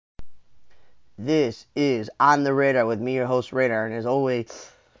This is On the Radar with me, your host, Radar. And as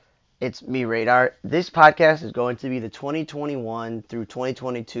always, it's me, Radar. This podcast is going to be the 2021 through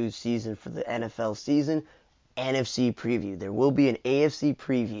 2022 season for the NFL season NFC preview. There will be an AFC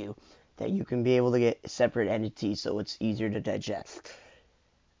preview that you can be able to get separate entities so it's easier to digest.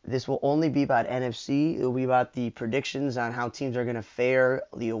 This will only be about NFC. It will be about the predictions on how teams are going to fare,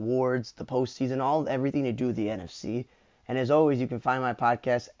 the awards, the postseason, everything to do with the NFC. And as always, you can find my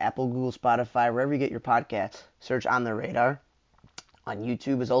podcast, Apple, Google, Spotify, wherever you get your podcast. Search On the Radar. On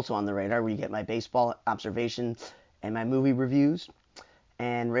YouTube is also On the Radar, where you get my baseball observations and my movie reviews.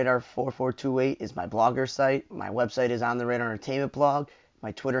 And Radar4428 is my blogger site. My website is On the Radar Entertainment blog.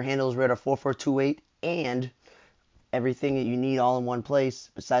 My Twitter handle is Radar4428. And everything that you need all in one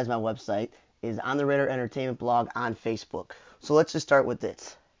place, besides my website, is On the Radar Entertainment blog on Facebook. So let's just start with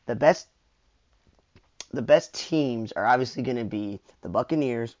this. The best teams are obviously going to be the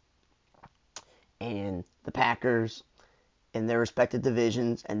Buccaneers and the Packers in their respective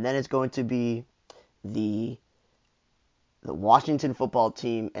divisions, and then it's going to be the Washington football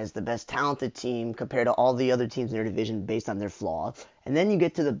team as the best talented team compared to all the other teams in their division based on their flaws. And then you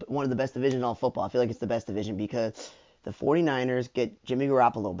get to one of the best divisions in all football. I feel like it's the best division because the 49ers get Jimmy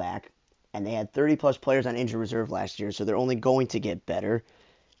Garoppolo back, and they had 30-plus players on injury reserve last year, so they're only going to get better.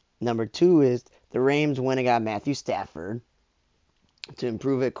 Number two is the Rams went and got Matthew Stafford to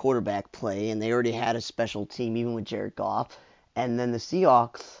improve at quarterback play, and they already had a special team even with Jared Goff. And then the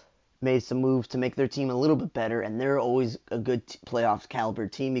Seahawks made some moves to make their team a little bit better, and they're always a good playoff caliber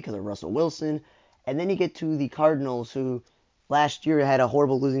team because of Russell Wilson. And then you get to the Cardinals, who last year had a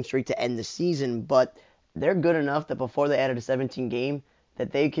horrible losing streak to end the season, but they're good enough that before they added a 17 game,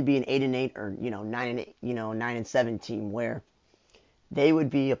 that they could be an 8-8 or 9-8, 9-7 team where they would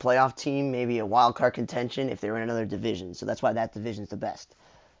be a playoff team, maybe a wild card contention if they were in another division. So that's why that division's the best.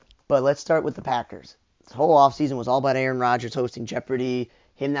 But let's start with the Packers. This whole offseason was all about Aaron Rodgers hosting Jeopardy,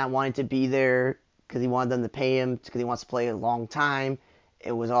 him not wanting to be there because he wanted them to pay him because he wants to play a long time.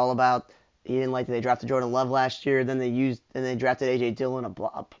 It was all about he didn't like that they drafted Jordan Love last year. Then they drafted A.J. Dillon,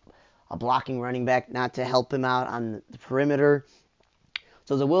 a blocking running back, not to help him out on the perimeter.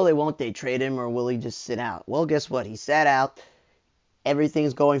 So the will they won't they trade him or will he just sit out? Well, guess what? He sat out.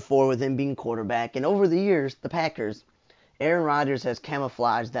 Everything's going forward with him being quarterback. And over the years, the Packers, Aaron Rodgers has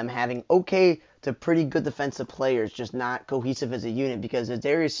camouflaged them having okay to pretty good defensive players, just not cohesive as a unit because there's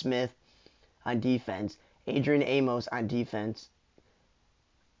Darius Smith on defense, Adrian Amos on defense.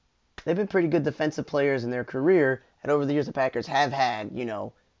 They've been pretty good defensive players in their career, and over the years the Packers have had,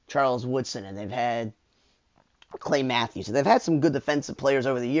 Charles Woodson, and they've had Clay Matthews. So they've had some good defensive players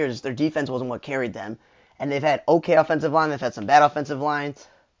over the years. Their defense wasn't what carried them. And they've had okay offensive line, they've had some bad offensive lines,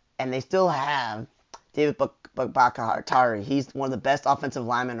 and they still have David Bakhtiari. He's one of the best offensive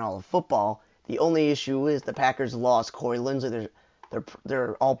linemen in all of football. The only issue is the Packers lost Corey Linsley,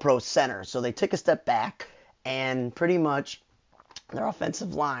 their all-pro center. So they took a step back, and pretty much their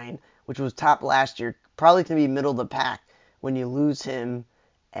offensive line, which was top last year, probably going to be middle of the pack when you lose him,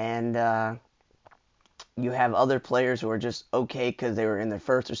 and you have other players who are just okay because they were in their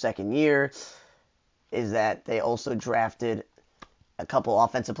first or second year. Is that they also drafted a couple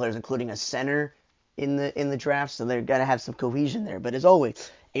offensive players, including a center in the draft, so they're gonna have some cohesion there. But as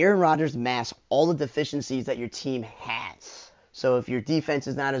always, Aaron Rodgers masks all the deficiencies that your team has. So if your defense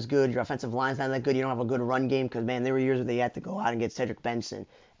is not as good, your offensive line's not that good, you don't have a good run game, because man, there were years where they had to go out and get Cedric Benson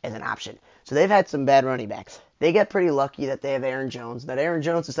as an option. So they've had some bad running backs. They get pretty lucky that they have Aaron Jones, that Aaron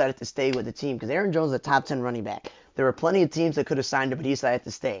Jones decided to stay with the team, because Aaron Jones is a top 10 running back. There were plenty of teams that could have signed him, but he decided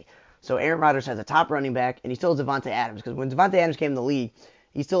to stay. So Aaron Rodgers has a top running back, and he still has Devontae Adams, because when Devontae Adams came in the league,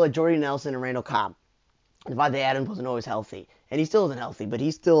 he still had Jordy Nelson and Randall Cobb. Devontae Adams wasn't always healthy, and he still isn't healthy, but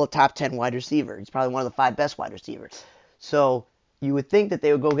he's still a top 10 wide receiver. He's probably one of the 5 best wide receivers. So you would think that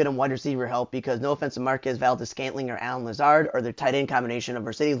they would go get him wide receiver help because no offense to Marquez Valdes-Scantling or Allen Lazard or their tight end combination of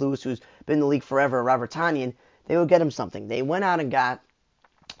Mercedes Lewis, who's been in the league forever, or Robert Tonyan, they would get him something. They went out and got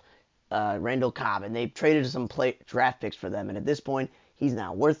Randall Cobb, and they traded some draft picks for them, and at this point, he's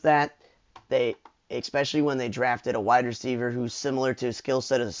not worth that. Especially when they drafted a wide receiver who's similar to his skill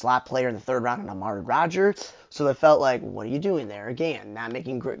set as a slot player in the third round, and Amari Rodgers. So they felt like, what are you doing there? Again, not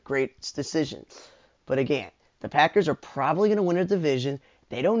making great decisions. But again, the Packers are probably going to win a division.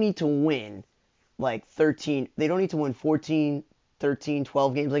 They don't need to win like 13. They don't need to win 14, 13,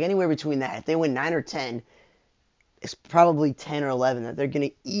 12 games, like anywhere between that. If they win 9 or 10, it's probably 10 or 11 that they're going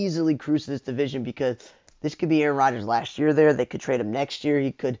to easily cruise to this division because this could be Aaron Rodgers' last year there. They could trade him next year.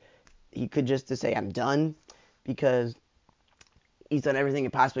 He could just to say, I'm done, because he's done everything he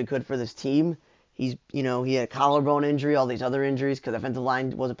possibly could for this team. He had a collarbone injury, all these other injuries, because the offensive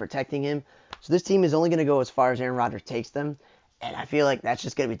line wasn't protecting him. So this team is only going to go as far as Aaron Rodgers takes them. And I feel like that's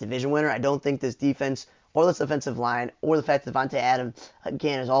just going to be a division winner. I don't think this defense or this offensive line or the fact that Devontae Adams,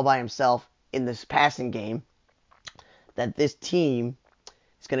 again, is all by himself in this passing game, that this team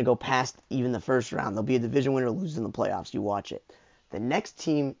is going to go past even the first round. They'll be a division winner, lose in the playoffs. You watch it. The next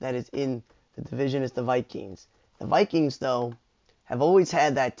team that is in the division is the Vikings. The Vikings, though, have always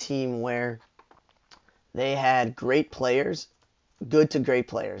had that team where they had great players, good to great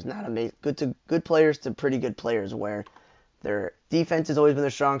players, not amazing, good players to pretty good players, where their defense has always been their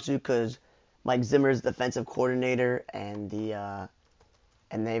strong suit because Mike Zimmer is the defensive coordinator, and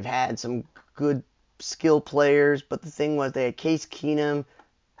they've had some good skill players. But the thing was, they had Case Keenum.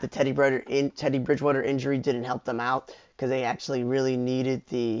 The Teddy Bridgewater injury didn't help them out because they actually really needed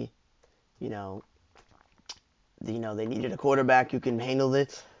they needed a quarterback who can handle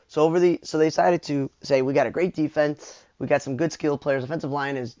it. So they decided to say, we got a great defense, we got some good skilled players. Offensive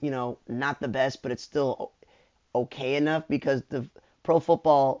line is not the best, but it's still okay enough because the Pro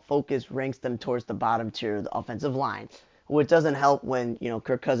Football Focus ranks them towards the bottom tier of the offensive line, which doesn't help when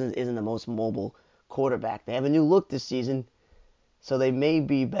Kirk Cousins isn't the most mobile quarterback. They have a new look this season, so they may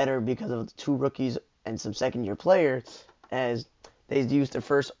be better because of the 2 rookies and some second-year players, as they used their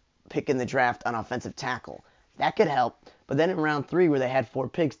first pick in the draft on offensive tackle. That could help. But then in round 3, where they had 4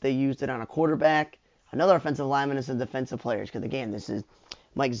 picks, they used it on a quarterback, another offensive lineman, and some defensive players. Because, again, this is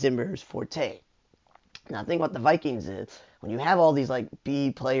Mike Zimmer's forte. Now, the thing about the Vikings is, when you have all these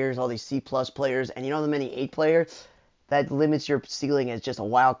B players, all these C plus players, and you know the many A players, that limits your ceiling as just a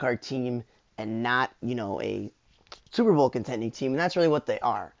wild card team and not, a Super Bowl contending team. And that's really what they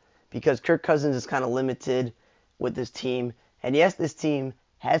are. Because Kirk Cousins is kind of limited with this team. And yes, this team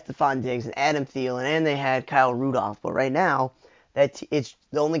has Stephon Diggs and Adam Thielen, and they had Kyle Rudolph. But right now, it's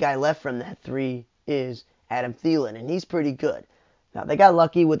the only guy left from that 3 is Adam Thielen, and he's pretty good. Now, they got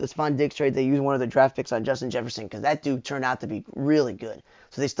lucky with the Stephon Diggs trade. They used one of their draft picks on Justin Jefferson because that dude turned out to be really good.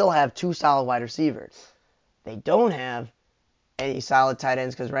 So they still have 2 solid wide receivers. They don't have any solid tight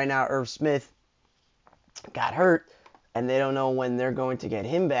ends because right now Irv Smith got hurt, and they don't know when they're going to get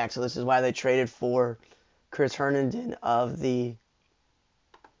him back. So this is why they traded for Chris Herndon of the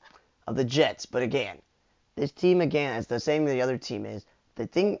Jets. But again, this team is the same as the other team is. The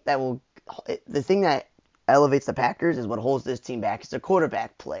thing that elevates the Packers is what holds this team back is their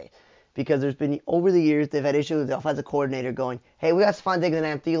quarterback play. Because there's been, over the years, they've had issues with the offensive coordinator going, hey, we got Stephon Diggs and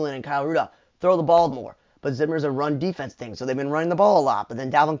Adam Thielen and Kyle Rudolph. Throw the ball more. But Zimmer's a run defense thing, so they've been running the ball a lot. But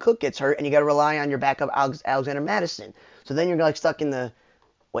then Dalvin Cook gets hurt, and you got to rely on your backup Alexander Madison. So then you're stuck in the,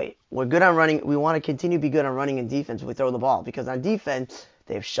 wait, we're good on running. We want to continue to be good on running and defense if we throw the ball. Because on defense,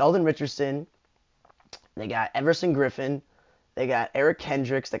 they have Sheldon Richardson, they got Everson Griffin, they got Eric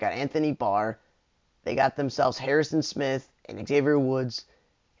Kendricks, they got Anthony Barr, they got themselves Harrison Smith and Xavier Woods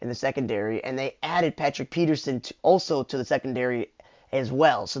in the secondary, and they added Patrick Peterson also to the secondary as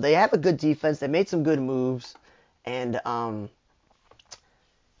well. So they have a good defense. They made some good moves, and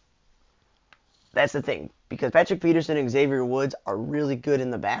that's the thing. Because Patrick Peterson and Xavier Woods are really good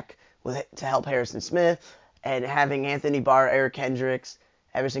in the back to help Harrison Smith, and having Anthony Barr, Eric Kendricks,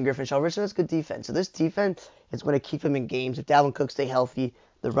 Everson Griffin, Sheldon Richardson, that's good defense. So this defense is going to keep them in games. If Dalvin Cook stay healthy,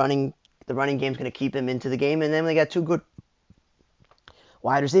 the running game's going to keep them into the game, and then they got 2 good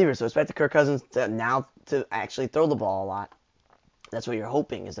wide receivers. So expect the Kirk Cousins to actually throw the ball a lot. That's what you're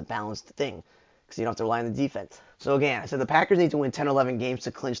hoping is a balanced thing, because you don't have to rely on the defense. So again, I said the Packers need to win 10 or 11 games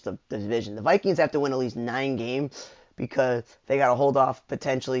to clinch the division. The Vikings have to win at least 9 games because they got to hold off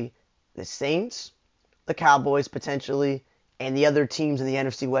potentially the Saints, the Cowboys potentially, and the other teams in the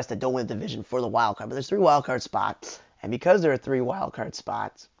NFC West that don't win the division for the wild card. But there's 3 wild card spots, and because there are 3 wild card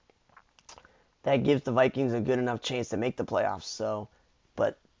spots, that gives the Vikings a good enough chance to make the playoffs. So,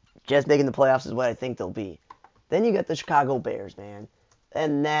 but just making the playoffs is what I think they'll be. Then you got the Chicago Bears, man.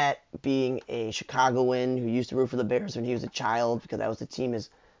 And that being a Chicagoan who used to root for the Bears when he was a child, because that was the team his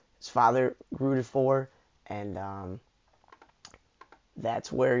father rooted for. And that's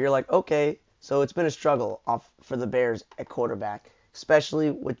where you're like, okay, so it's been a struggle for the Bears at quarterback,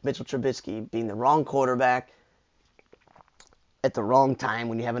 especially with Mitchell Trubisky being the wrong quarterback at the wrong time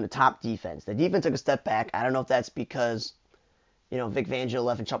when you're having a top defense. The defense took a step back. I don't know if that's because, Vic Fangio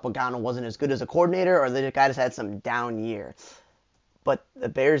left and Chuck Pagano wasn't as good as a coordinator, or the guy just had some down year. But the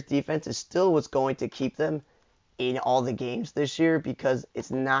Bears defense is still what's going to keep them in all the games this year, because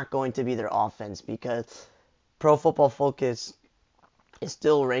it's not going to be their offense, because Pro Football Focus is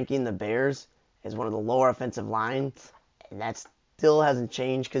still ranking the Bears as one of the lower offensive lines, and that still hasn't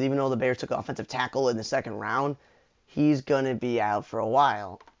changed, because even though the Bears took an offensive tackle in the second round, he's going to be out for a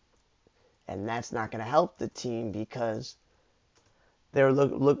while. And that's not going to help the team, because they're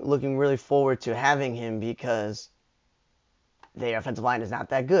looking really forward to having him because their offensive line is not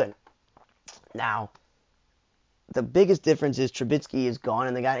that good. Now, the biggest difference is Trubisky is gone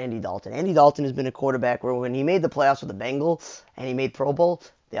and they got Andy Dalton. Andy Dalton has been a quarterback where when he made the playoffs with the Bengals and he made Pro Bowl,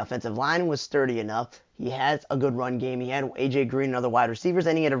 the offensive line was sturdy enough. He has a good run game. He had A.J. Green and other wide receivers,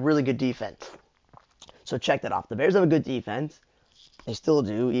 and he had a really good defense. So check that off. The Bears have a good defense. They still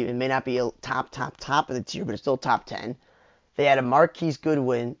do. It may not be a top of the tier, but it's still top 10. They had a Marquise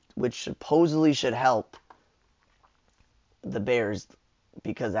Goodwin, which supposedly should help the Bears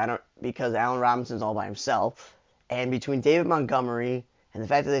because Allen Robinson's all by himself. And between David Montgomery and the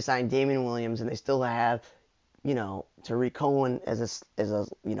fact that they signed Damian Williams and they still have, Tariq Cohen as a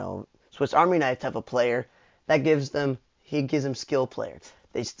Swiss Army knife type of player, gives them skill players.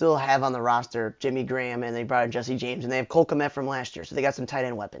 They still have on the roster Jimmy Graham, and they brought in Jesse James, and they have Cole Kmet from last year, so they got some tight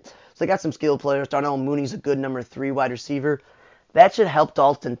end weapons. So they got some skill players. Darnell Mooney's a good number 3 wide receiver. That should help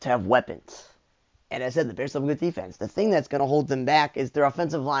Dalton to have weapons. And as I said, the Bears have a good defense. The thing that's going to hold them back is their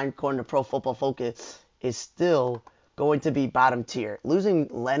offensive line, according to Pro Football Focus, is still going to be bottom tier. Losing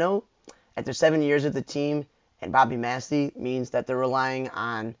Leno after 7 years with the team and Bobby Massey means that they're relying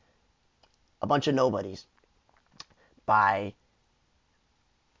on a bunch of nobodies. By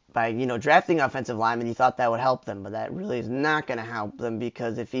drafting offensive linemen, you thought that would help them, but that really is not going to help them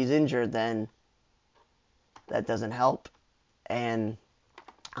because if he's injured, then that doesn't help. And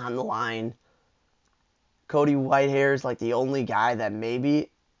on the line, Cody Whitehair is like the only guy that maybe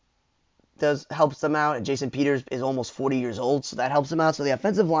helps them out, and Jason Peters is almost 40 years old, so that helps them out. So the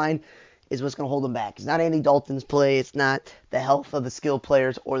offensive line is what's going to hold them back. It's not Andy Dalton's play. It's not the health of the skill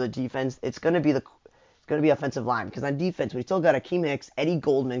players or the defense. It's going to be offensive line because on defense we still got Akeem Hicks, Eddie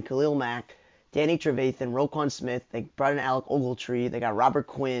Goldman, Khalil Mack, Danny Trevathan, Roquan Smith. They brought in Alec Ogletree. They got Robert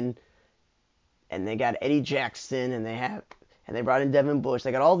Quinn, and they got Eddie Jackson, and they brought in Devin Bush.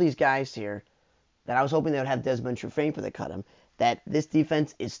 They got all these guys here that I was hoping they would have Desmond Trufant for they cut him. That this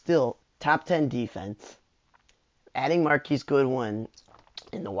defense is still top 10 defense. Adding Marquise Goodwin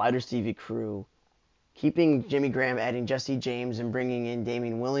in the wide receiver crew, keeping Jimmy Graham, adding Jesse James, and bringing in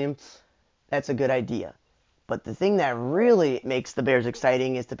Damian Williams, that's a good idea. But the thing that really makes the Bears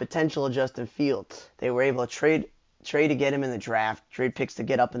exciting is the potential of Justin Fields. They were able to trade to get him in the draft, trade picks to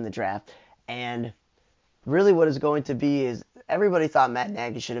get up in the draft, and really what it's going to be is everybody thought Matt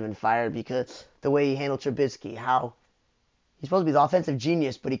Nagy should have been fired because the way he handled Trubisky, how he's supposed to be the offensive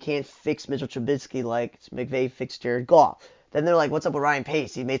genius, but he can't fix Mitchell Trubisky like McVay fixed Jared Goff. Then they're like, what's up with Ryan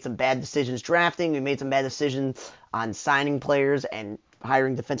Pace? He made some bad decisions drafting. He made some bad decisions on signing players and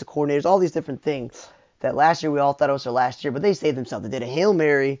hiring defensive coordinators, all these different things that last year we all thought it was their last year, but they saved themselves. They did a Hail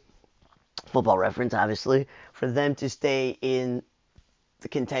Mary, football reference obviously, for them to stay in the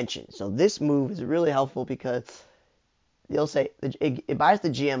contention. So this move is really helpful because they'll say it buys the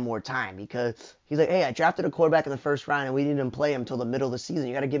GM more time because he's like, hey, I drafted a quarterback in the first round and we didn't play him until the middle of the season.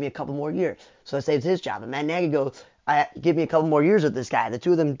 You got to give me a couple more years. So that saves his job. And Matt Nagy goes, give me a couple more years with this guy. The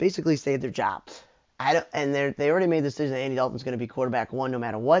two of them basically saved their job. They already made the decision that Andy Dalton's going to be quarterback 1 no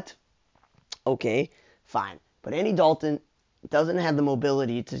matter what. Okay, fine. But Andy Dalton doesn't have the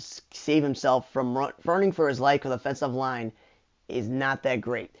mobility to save himself from running for his life because the offensive line is not that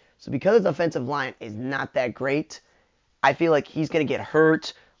great. So because his offensive line is not that great, I feel like he's going to get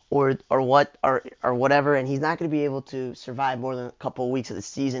hurt or whatever, and he's not going to be able to survive more than a couple of weeks of the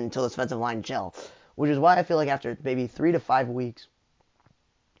season until his offensive line gel. Which is why I feel like after maybe 3 to 5 weeks,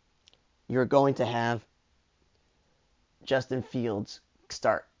 you're going to have Justin Fields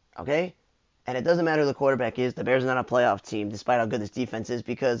start, okay? And it doesn't matter who the quarterback is. The Bears are not a playoff team, despite how good this defense is,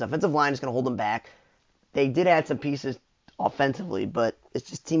 because offensive line is going to hold them back. They did add some pieces offensively, but this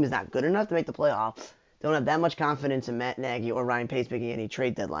team is not good enough to make the playoffs. They don't have that much confidence in Matt Nagy or Ryan Pace making any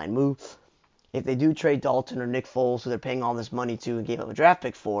trade deadline moves. If they do trade Dalton or Nick Foles, who they're paying all this money to and gave up a draft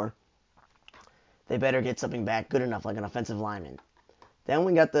pick for, they better get something back good enough, like an offensive lineman. Then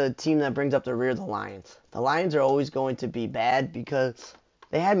we got the team that brings up the rear, the Lions. The Lions are always going to be bad because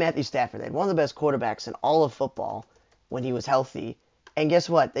they had Matthew Stafford. They had one of the best quarterbacks in all of football when he was healthy. And guess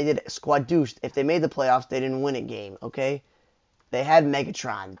what? They did squadouche. If they made the playoffs, they didn't win a game, okay? They had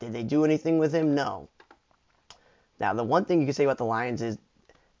Megatron. Did they do anything with him? No. Now, the one thing you can say about the Lions is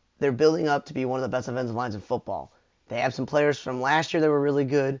they're building up to be one of the best offensive lines in football. They have some players from last year that were really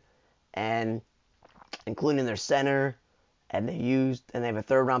good, and including their center, and they have a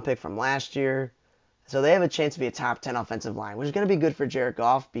third-round pick from last year. So they have a chance to be a top 10 offensive line, which is going to be good for Jared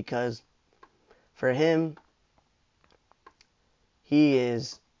Goff because for him, he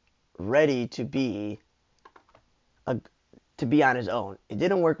is ready to be on his own. It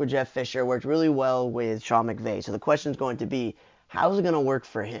didn't work with Jeff Fisher. It worked really well with Sean McVay. So the question is going to be, How's it going to work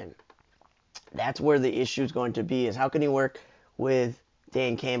for him? That's where the issue is going to be, is how can he work with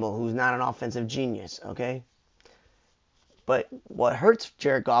Dan Campbell, who's not an offensive genius, okay? But what hurts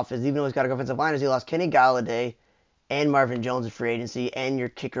Jared Goff is, even though he's got a offensive line, is he lost Kenny Galladay and Marvin Jones in free agency and your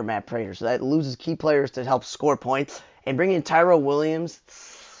kicker Matt Prater. So that loses key players to help score points. And bringing in Tyrell Williams,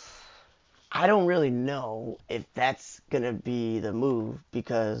 I don't really know if that's going to be the move,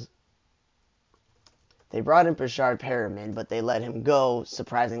 because they brought in Brashard Perriman, but they let him go,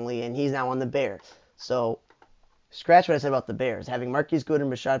 surprisingly, and he's now on the Bears. So, scratch what I said about the Bears. Having Marquise Goodwin,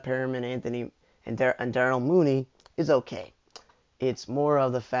 Brashard Perriman, Anthony, and Darnell Mooney is okay. It's more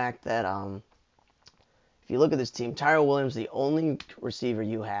of the fact that if you look at this team, Tyrell Williams, the only receiver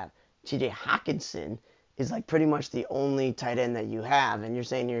you have. T.J. Hockenson is like pretty much the only tight end that you have, and you're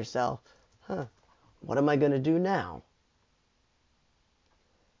saying to yourself, what am I going to do now?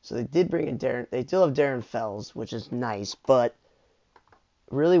 So they did bring in they still have Darren Fells, which is nice, but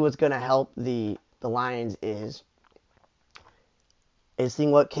really what's going to help the Lions is seeing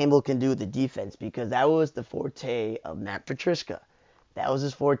what Campbell can do with the defense, because that was the forte of Matt Patricia. That was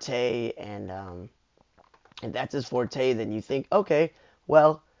his forte, and that's his forte, then you think, okay,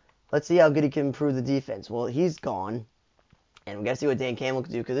 well, let's see how good he can improve the defense. Well, he's gone, and we got to see what Dan Campbell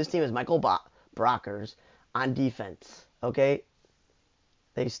can do, because this team is Michael Brockers on defense, okay?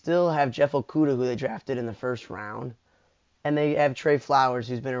 They still have Jeff Okudah, who they drafted in the first round, and they have Trey Flowers,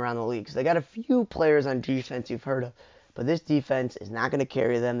 who's been around the league. So they got a few players on defense you've heard of, but this defense is not going to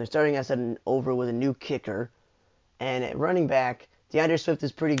carry them. They're starting, I said, over with a new kicker, and at running back, DeAndre Swift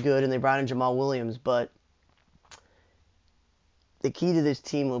is pretty good, and they brought in Jamal Williams, but the key to this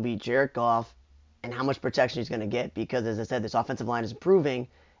team will be Jared Goff and how much protection he's going to get, because, as I said, this offensive line is improving,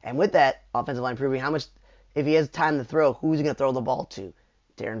 and with that offensive line improving, how much, if he has time to throw, who's he going to throw the ball to?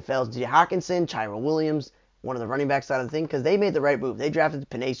 Darren Fells, T.J. Hockenson, Tyrell Williams, one of the running backs side of the thing, because they made the right move. They drafted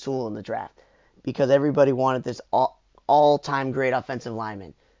Penei Sewell in the draft because everybody wanted this all-time great offensive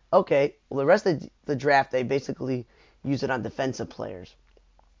lineman. Okay, well, the rest of the draft, they basically use it on defensive players.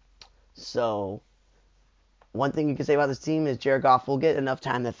 So, one thing you can say about this team is Jared Goff will get enough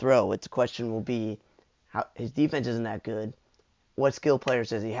time to throw. Its question will be, how his defense isn't that good. What skill players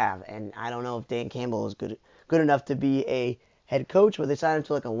does he have? And I don't know if Dan Campbell is good enough to be a head coach, but they signed him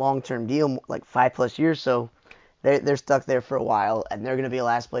to like a long-term deal, like 5+ years, so they're stuck there for a while, and they're going to be a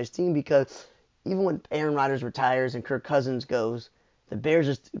last-place team, because even when Aaron Rodgers retires and Kirk Cousins goes, the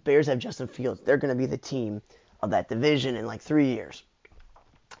Bears have Justin Fields. They're going to be the team of that division in like 3 years.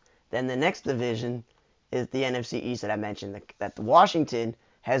 Then the next division is the NFC East that I mentioned, that the Washington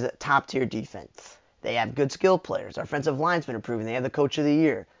has a top-tier defense. They have good skill players. Our offensive line's been improving. They have the coach of the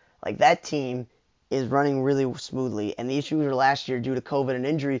year. Like, that team is running really smoothly, and the issues were last year due to COVID and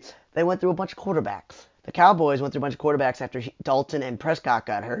injury. They went through a bunch of quarterbacks. The Cowboys went through a bunch of quarterbacks after Dalton and Prescott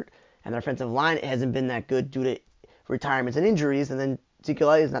got hurt, and their offensive line hasn't been that good due to retirements and injuries, and then Ezekiel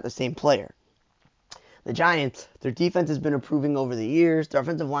Elliott is not the same player. The Giants, their defense has been improving over the years. Their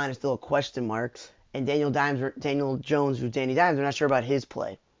offensive line is still a question mark, and Daniel Jones, who's Danny Dimes, they're not sure about his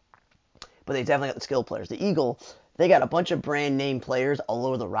play. But they definitely got the skill players. The Eagles, they got a bunch of brand name players all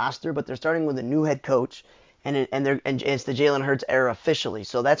over the roster, but they're starting with a new head coach, and it's the Jalen Hurts era officially.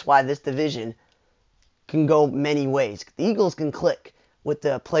 So that's why this division can go many ways. The Eagles can click with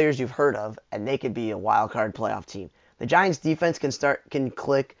the players you've heard of, and they could be a wild card playoff team. The Giants defense can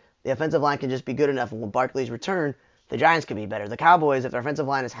click. The offensive line can just be good enough, and when Barkley's return, the Giants can be better. The Cowboys, if their offensive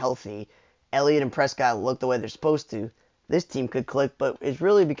line is healthy, Elliott and Prescott look the way they're supposed to, this team could click, but it's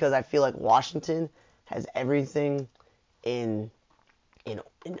really because I feel like Washington has everything in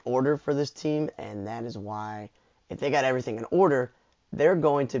order for this team, and that is why, if they got everything in order, they're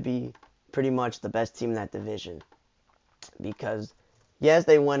going to be pretty much the best team in that division. Because, yes,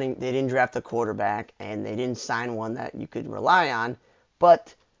 they didn't draft a quarterback, and they didn't sign one that you could rely on,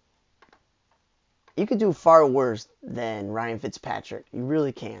 but you could do far worse than Ryan Fitzpatrick. You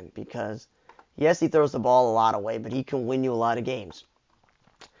really can, because yes, he throws the ball a lot away, but he can win you a lot of games.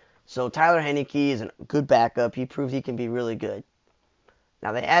 So Tyler Heinicke is a good backup. He proved he can be really good.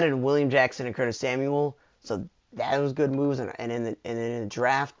 Now, they added William Jackson and Curtis Samuel, so that was good moves. And in the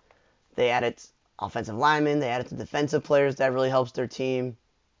draft, they added offensive linemen. They added some defensive players. That really helps their team.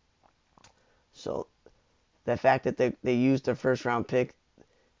 So the fact that they used their first-round pick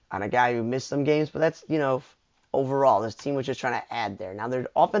on a guy who missed some games, but that's, overall, this team was just trying to add there. Now, their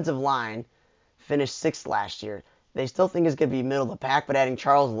offensive line finished 6th last year. They still think it's going to be middle of the pack, but adding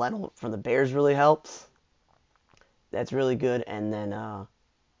Charles Leno from the Bears really helps. That's really good. And then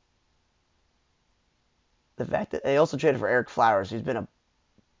the fact that they also traded for Eric Flowers, who's been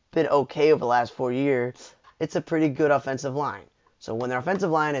okay over the last 4 years. It's a pretty good offensive line. So when their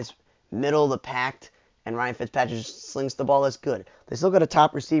offensive line is middle of the pack and Ryan Fitzpatrick just slings the ball, that's good. They still got a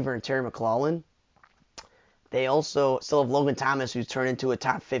top receiver in Terry McLaurin. They also still have Logan Thomas, who's turned into a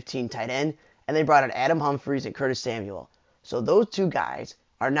top 15 tight end. And they brought in Adam Humphries and Curtis Samuel. So those two guys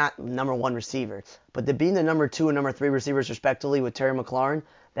are not number one receivers. But to being the number 2 and number 3 receivers, respectively, with Terry McLaurin,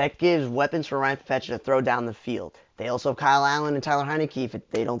 that gives weapons for Ryan Fitzpatrick to throw down the field. They also have Kyle Allen and Tyler Heinicke if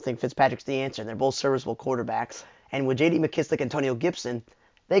they don't think Fitzpatrick's the answer. They're both serviceable quarterbacks. And with J.D. McKissick and Antonio Gibson,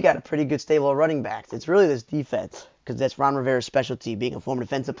 they got a pretty good stable of running backs. It's really this defense, because that's Ron Rivera's specialty, being a former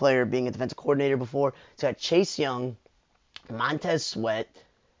defensive player, being a defensive coordinator before. It's got Chase Young, Montez Sweat,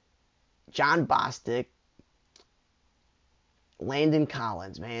 John Bostic, Landon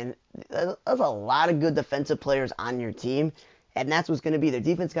Collins, man. There's a lot of good defensive players on your team, and that's what's going to be. Their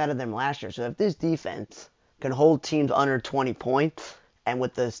defense got to them last year. So if this defense can hold teams under 20 points, and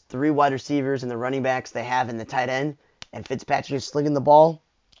with the 3 wide receivers and the running backs they have in the tight end, and Fitzpatrick is slinging the ball,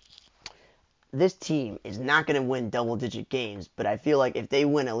 this team is not going to win double-digit games. But I feel like if they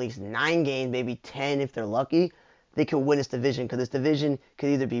win at least 9 games, maybe 10 if they're lucky, they could win this division, because this division could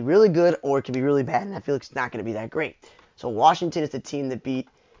either be really good or it could be really bad, and I feel like it's not going to be that great. So Washington is the team that beat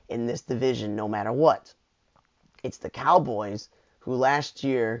in this division no matter what. It's the Cowboys, who last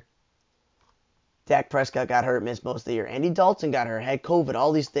year, Dak Prescott got hurt, missed most of the year. Andy Dalton got hurt, had COVID,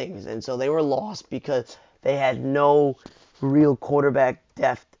 all these things. And so they were lost because they had no real quarterback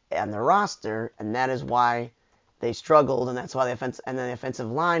depth on their roster, and that is why they struggled, and that's why the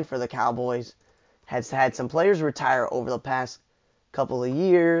offensive line for the Cowboys has had some players retire over the past couple of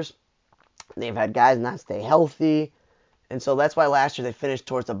years. They've had guys not stay healthy, and so that's why last year they finished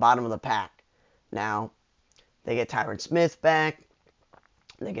towards the bottom of the pack. Now, they get Tyron Smith back.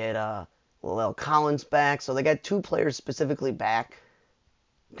 They get Lil Collins back. So they got 2 players specifically back,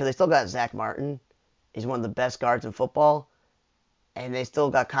 because they still got Zach Martin. He's one of the best guards in football. And they still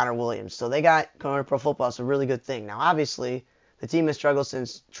got Connor Williams. So they got Corner Pro Football. It's a really good thing. Now, obviously, the team has struggled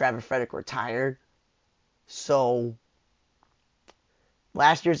since Travis Frederick retired. So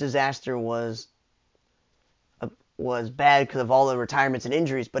last year's disaster was bad because of all the retirements and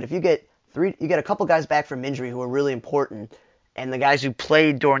injuries. But if you get a couple guys back from injury who are really important, and the guys who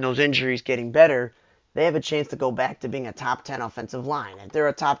played during those injuries getting better, they have a chance to go back to being a top 10 offensive line. If they're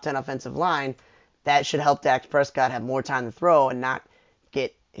a top 10 offensive line, that should help Dak Prescott have more time to throw and not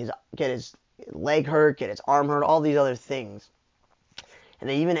get his leg hurt, get his arm hurt, all these other things. And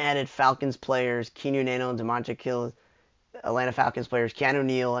they even added Falcons players, Keanu Nano and DeMonte Kill, Atlanta Falcons players, Keanu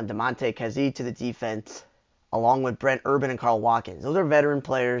Neal and DeMonte Kazee to the defense, along with Brent Urban and Carl Watkins. Those are veteran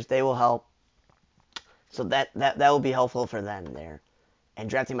players. They will help. So that will be helpful for them there. And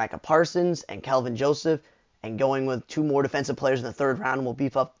drafting Micah Parsons and Kelvin Joseph and going with 2 more defensive players in the 3rd round will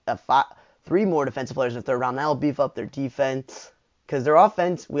beef up 3 more defensive players in the 3rd round. That will beef up their defense, because their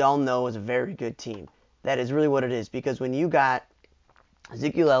offense, we all know, is a very good team. That is really what it is, because when you got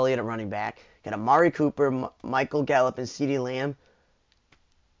Ezekiel Elliott at running back, you got Amari Cooper, Michael Gallup, and CeeDee Lamb,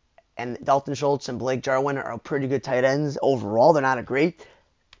 and Dalton Schultz and Blake Jarwin are pretty good tight ends overall. They're not a great.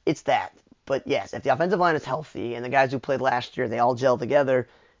 It's that. But yes, if the offensive line is healthy and the guys who played last year, they all gel together,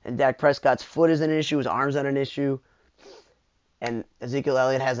 and Dak Prescott's foot isn't an issue, his arm's not an issue, and Ezekiel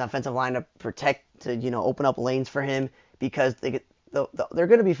Elliott has an offensive line to protect, to open up lanes for him, because they're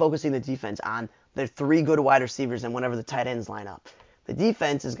going to be focusing the defense on their 3 good wide receivers and whenever the tight ends line up. The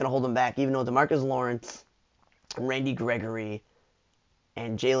defense is going to hold them back, even though DeMarcus Lawrence, Randy Gregory,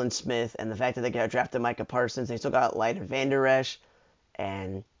 and Jalen Smith, and the fact that they got drafted Micah Parsons, they still got Light and Vander Esch,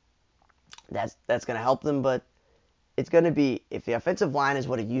 and that's going to help them. But it's going to be, if the offensive line is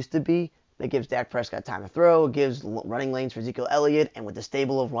what it used to be, that gives Dak Prescott time to throw, it gives running lanes for Ezekiel Elliott, and with the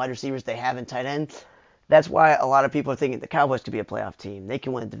stable of wide receivers they have in tight ends, that's why a lot of people are thinking the Cowboys could be a playoff team. They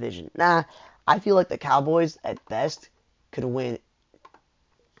can win a division. Nah, I feel like the Cowboys, at best, could win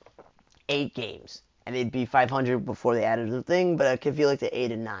 8 games, and they'd be 500 before they added the thing, but I could feel like they're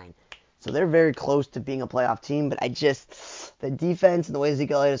 8 and 9. So they're very close to being a playoff team, but the defense and the way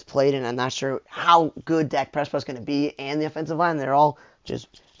Ezekiel Elliott has played, and I'm not sure how good Dak Prescott's going to be, and the offensive line, they're all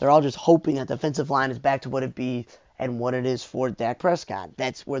just hoping that the offensive line is back to what it be and what it is for Dak Prescott.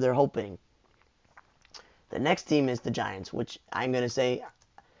 That's where they're hoping. The next team is the Giants, which I'm going to say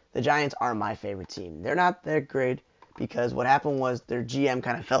the Giants are my favorite team. They're not that great, because what happened was their GM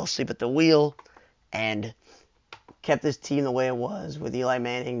kind of fell asleep at the wheel and kept this team the way it was, with Eli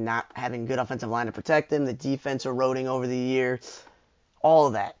Manning not having good offensive line to protect him, the defense eroding over the years, all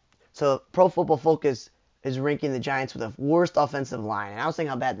of that. So Pro Football Focus is ranking the Giants with the worst offensive line. And I was saying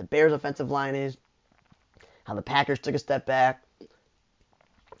how bad the Bears' offensive line is, how the Packers took a step back.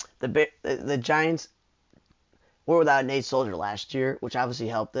 The Giants were without Nate Soldier last year, which obviously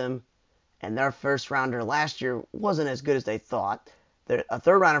helped them. And their first rounder last year wasn't as good as they thought. A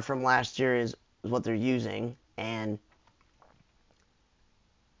third rounder from last year is what they're using, and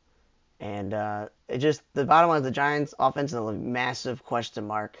it just, the bottom line is the Giants' offense is a massive question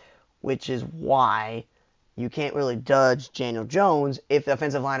mark, which is why you can't really judge Daniel Jones if the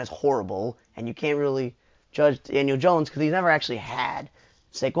offensive line is horrible, and you can't really judge Daniel Jones because he's never actually had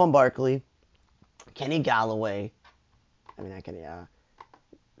Saquon Barkley, Kenny Galloway. I mean, not Kenny.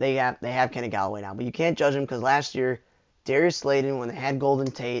 They have Kenny Galloway now, but you can't judge him because last year Darius Slayton, when they had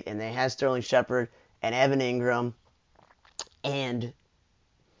Golden Tate and they had Sterling Shepard and Evan Ingram and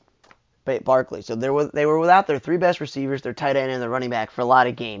Barkley, so they were without their three best receivers, their tight end and their running back for a lot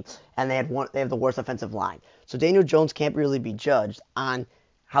of games, and they have the worst offensive line. So Daniel Jones can't really be judged on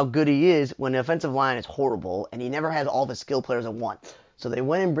how good he is when the offensive line is horrible and he never has all the skill players at once. So they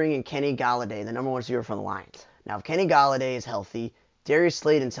went and bring in Kenny Galladay, the number one receiver for the Lions. Now if Kenny Galladay is healthy, Darius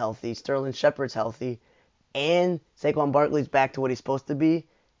Slayton's healthy, Sterling Shepard's healthy, and Saquon Barkley's back to what he's supposed to be,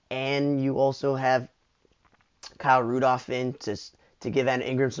 and you also have Kyle Rudolph in to give Evan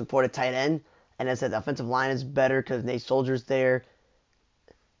Ingram support at tight end, and as I said, the offensive line is better because Nate Solder's there.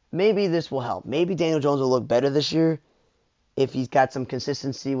 Maybe this will help. Maybe Daniel Jones will look better this year if he's got some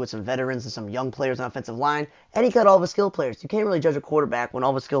consistency with some veterans and some young players on offensive line, and he got all the skill players. You can't really judge a quarterback when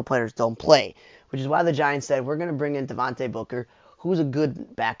all the skill players don't play, which is why the Giants said, we're going to bring in Devontae Booker, who's a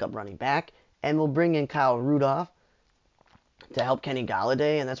good backup running back, and we'll bring in Kyle Rudolph to help Kenny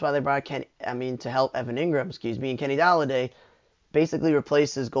Galladay, and that's why they brought to help Evan Ingram, and Kenny Galladay basically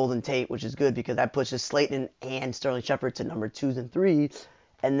replaces Golden Tate, which is good because that pushes Slayton and Sterling Shepard to number 2s and 3s,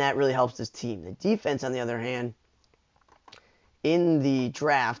 and that really helps this team. The defense, on the other hand, in the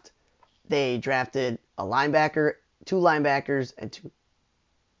draft, they drafted a linebacker, 2 linebackers,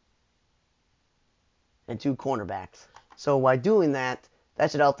 and two cornerbacks. So by doing that,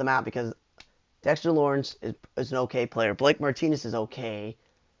 that should help them out because Dexter Lawrence is an okay player. Blake Martinez is okay.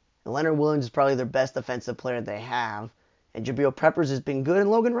 And Leonard Williams is probably their best defensive player they have. And Jabril Peppers has been good, and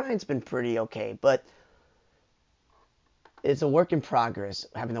Logan Ryan's been pretty okay. But it's a work in progress,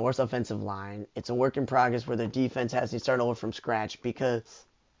 having the worst offensive line. It's a work in progress where their defense has to start over from scratch because,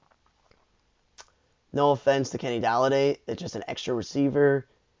 no offense to Kenny Galladay, it's just an extra receiver.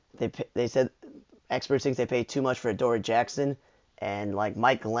 They said experts think they pay too much for Adoree Jackson. And like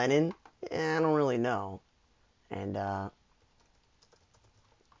Mike Glennon, I don't really know. And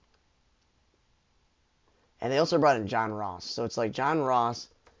they also brought in John Ross. So it's like John Ross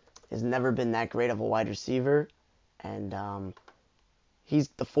has never been that great of a wide receiver. And he's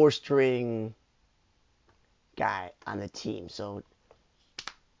the 4th-string guy on the team. So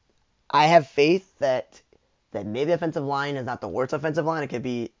I have faith that maybe the offensive line is not the worst offensive line. It could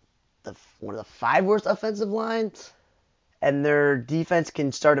be one of the 5 worst offensive lines. And their defense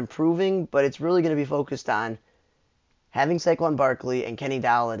can start improving. But it's really going to be focused on having Saquon Barkley and Kenny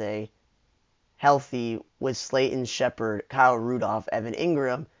Galladay healthy with Slayton, Shepard, Kyle Rudolph, Evan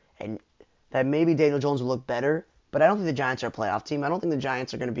Ingram, and that maybe Daniel Jones will look better. But I don't think the Giants are a playoff team. I don't think the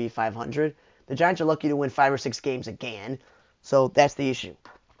Giants are going to be 500. The Giants are lucky to win 5 or 6 games again. So that's the issue.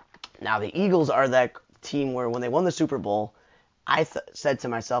 Now, the Eagles are that team where when they won the Super Bowl, I said to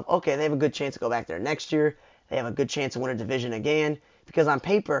myself, okay, they have a good chance to go back there next year. They have a good chance to win a division again. Because on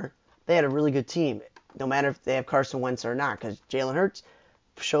paper, they had a really good team, no matter if they have Carson Wentz or not. Because Jalen Hurts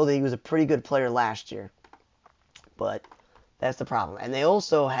showed that he was a pretty good player last year. But that's the problem. And they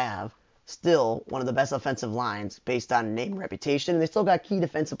also have still one of the best offensive lines based on name and reputation. And they still got key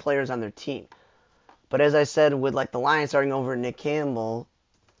defensive players on their team. But as I said, with like the Lions starting over Nick Campbell,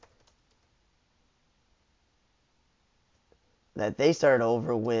 that they started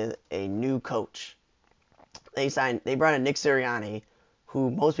over with a new coach. They brought in Nick Sirianni,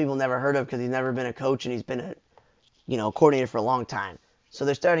 who most people never heard of because he's never been a coach and he's been a coordinator for a long time. So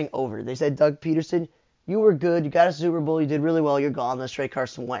they're starting over. They said, Doug Peterson, you were good. You got a Super Bowl. You did really well. You're gone. Let's trade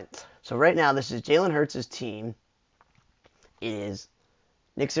Carson Wentz. So right now, this is Jalen Hurts' team. It is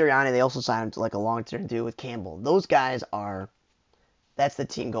Nick Sirianni. They also signed him to like a long-term deal with Campbell. Those guys that's the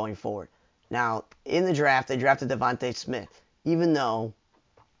team going forward. Now, in the draft, they drafted Devontae Smith, even though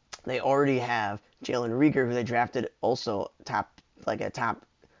they already have Jalen Reagor, who they drafted also top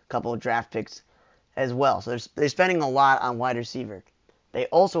couple of draft picks as well. So they're spending a lot on wide receiver. They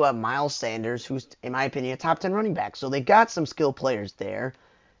also have Miles Sanders, who's, in my opinion, a top 10 running back. So they got some skill players there.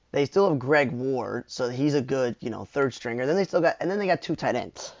 They still have Greg Ward, so he's a good, 3rd stringer. Then they got 2 tight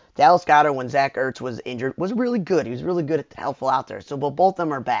ends. Dallas Goedert, when Zach Ertz was injured, was really good. He was really good, helpful out there. So, but both of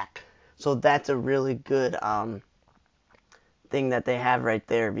them are back. So that's a really good thing that they have right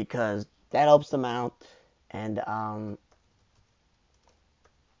there because that helps them out. And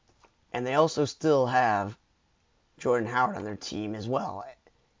they also still have Jordan Howard on their team as well.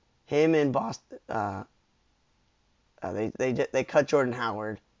 Him and Boston, they cut Jordan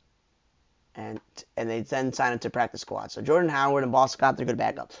Howard, and they then signed him to practice squad. So Jordan Howard and Boston Scott, they're good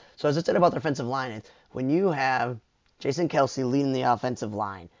backups. So as I said about the offensive line, is when you have Jason Kelsey leading the offensive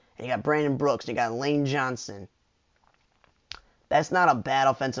line, and you got Brandon Brooks, and you got Lane Johnson, that's not a bad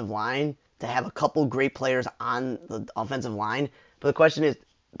offensive line to have a couple great players on the offensive line. But the question is,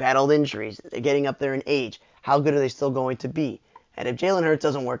 battled injuries. They're getting up there in age. How good are they still going to be? And if Jalen Hurts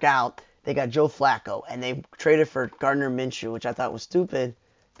doesn't work out, they got Joe Flacco, and they traded for Gardner Minshew, which I thought was stupid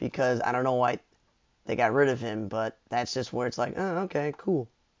because I don't know why they got rid of him, but that's just where it's like, oh, okay, cool.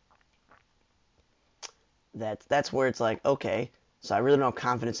 That's where it's like, okay, so I really don't have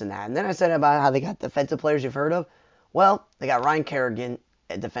confidence in that. And then I said about how they got defensive players you've heard of. Well, they got Ryan Kerrigan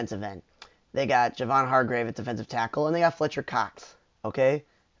at defensive end. They got Javon Hargrave at defensive tackle, and they got Fletcher Cox, okay?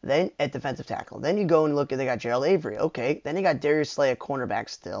 Then at defensive tackle. Then you go and look at, they got Gerald Avery, okay? Then you got Darius Slay at cornerback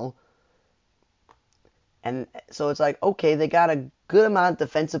still. And so it's like, okay, they got a good amount of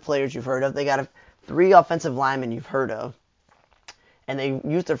defensive players you've heard of. They got 3 offensive linemen you've heard of. And they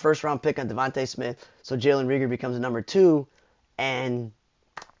used their first round pick on Devontae Smith, so Jalen Reagor becomes a number 2, and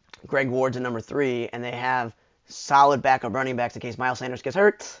Greg Ward's a number 3, and they have solid backup running backs in case Miles Sanders gets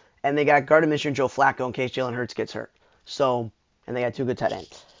hurt, and they got Gardner Minshew and Joe Flacco in case Jalen Hurts gets hurt. So, and they got 2 good tight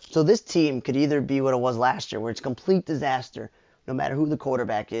ends. So this team could either be what it was last year, where it's a complete disaster, no matter who the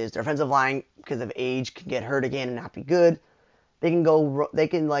quarterback is. Their offensive line, because of age, can get hurt again and not be good. They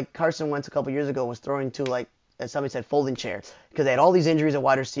can like Carson Wentz a couple years ago was throwing to, like, as somebody said, folding chair, because they had all these injuries at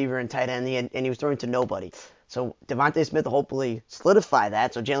wide receiver and tight end, and he was throwing to nobody. So Devontae Smith will hopefully solidify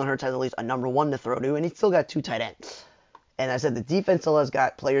that, so Jalen Hurts has at least a number 1 to throw to, and he's still got 2 tight ends. And I said the defense still has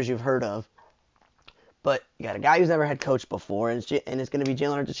got players you've heard of, but you got a guy who's never had coached before, and it's going to be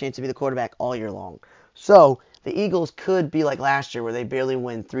Jalen Hurts' chance to be the quarterback all year long. So the Eagles could be like last year, where they barely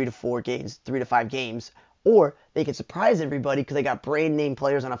win 3 to 5 games, or they could surprise everybody because they got brand name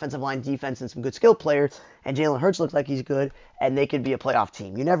players on offensive line, defense, and some good skill players, and Jalen Hurts looks like he's good, and they could be a playoff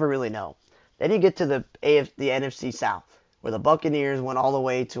team. You never really know. Then you get to the NFC South, where the Buccaneers went all the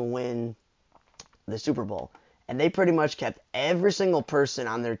way to win the Super Bowl, and they pretty much kept every single person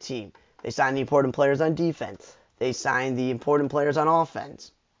on their team. They signed the important players on defense. They signed the important players on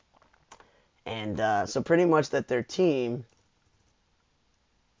offense. And so pretty much that their team,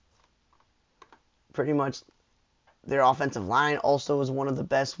 pretty much their offensive line also was one of the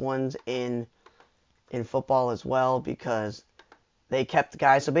best ones in football as well, because they kept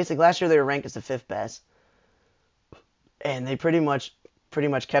guys. So basically last year they were ranked as the 5th best, and they pretty much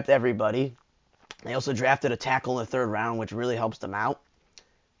kept everybody. They also drafted a tackle in the 3rd round, which really helps them out,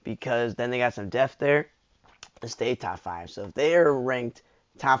 because then they got some depth there to stay top 5. So if they are ranked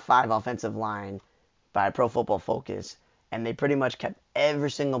top 5 offensive line by Pro Football Focus, and they pretty much kept every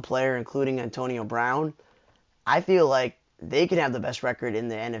single player, including Antonio Brown, I feel like they could have the best record in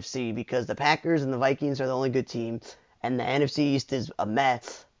the NFC, because the Packers and the Vikings are the only good teams, and the NFC East is a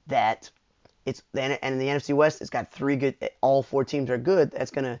mess. And the NFC West, it's got 3 good. All 4 teams are good.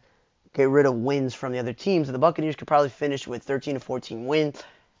 That's gonna get rid of wins from the other teams. And the Buccaneers could probably finish with 13 to 14 wins,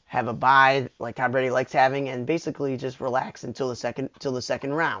 have a bye like Tom Brady likes having, and basically just relax until the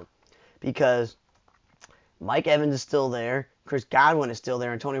second round, because Mike Evans is still there, Chris Godwin is still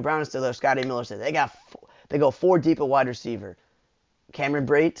there, Antonio Brown is still there, Scotty Miller said they go 4 deep at wide receiver. Cameron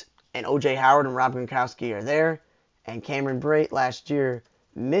Brate and O.J. Howard and Rob Gronkowski are there, and Cameron Brate last year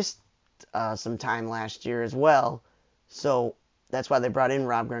missed some time last year as well, so that's why they brought in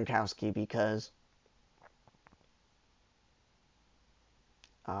Rob Gronkowski, because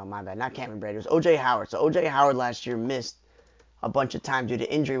my bad, not Cameron Brate, it was O.J. Howard. So O.J. Howard last year missed a bunch of time due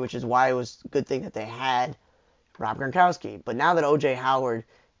to injury, which is why it was a good thing that they had Rob Gronkowski. But now that O.J. Howard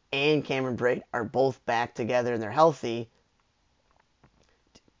and Cameron Brate are both back together and they're healthy,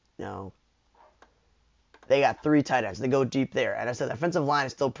 they got 3 tight ends. They go deep there. And I said the offensive line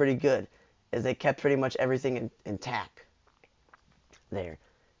is still pretty good, as they kept pretty much everything intact there.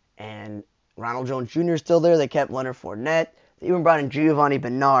 And Ronald Jones Jr. is still there. They kept Leonard Fournette. They even brought in Giovanni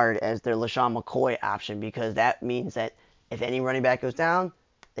Bernard as their LaShawn McCoy option, because that means that if any running back goes down,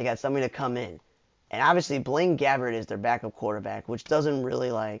 they got somebody to come in. And obviously Blaine Gabbert is their backup quarterback, which doesn't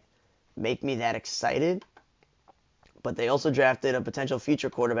really make me that excited. But they also drafted a potential future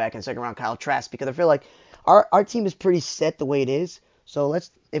quarterback in 2nd round, Kyle Trask, because I feel like our team is pretty set the way it is. So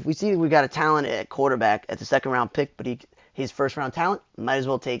if we see we got a talent at quarterback at the 2nd round pick, but he's 1st round talent, might as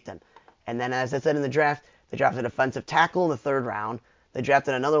well take them. And then, as I said in the draft, they drafted a defensive tackle in the 3rd round. They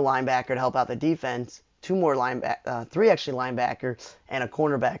drafted another linebacker to help out the defense three actually linebacker, and a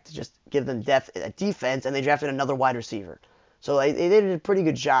cornerback to just give them depth at defense, and they drafted another wide receiver. So they did a pretty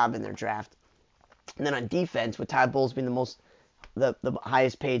good job in their draft. And then on defense, with Todd Bowles being the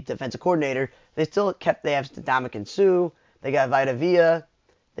highest paid defensive coordinator, they have Dominican Sue, they got Vita Vea,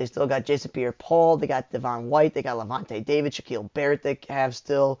 they still got Jason Pierre-Paul, they got Devon White, they got Levante David, Shaquille Barrett they have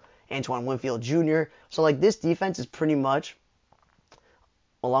still, Antoine Winfield Jr. So like this defense is pretty much,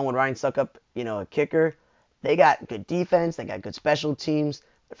 along with Ryan Suckup, a kicker, they got good defense, they got good special teams,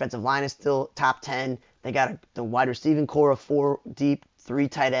 their offensive line is still top 10, they got the wide receiving core of 4 deep, 3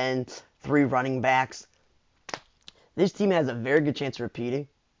 tight ends, 3 running backs. This team has a very good chance of repeating,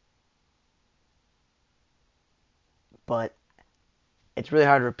 but it's really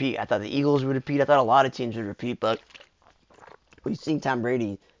hard to repeat. I thought the Eagles would repeat. I thought a lot of teams would repeat, but we've seen Tom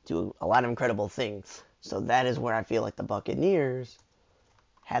Brady do a lot of incredible things. So that is where I feel like the Buccaneers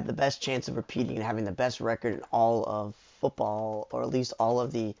had the best chance of repeating and having the best record in all of football, or at least all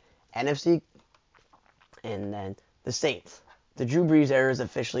of the NFC. And then the Saints. The Drew Brees era is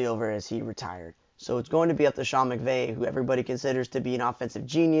officially over as he retired. So it's going to be up to Sean McVay, who everybody considers to be an offensive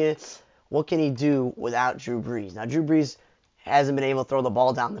genius. What can he do without Drew Brees? Now, Drew Brees hasn't been able to throw the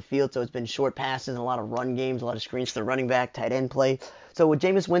ball down the field, so it's been short passes and a lot of run games, a lot of screens to the running back, tight end play. So with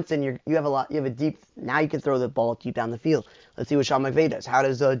Jameis Winston, you have a deep. Now you can throw the ball deep down the field. Let's see what Sean McVay does. How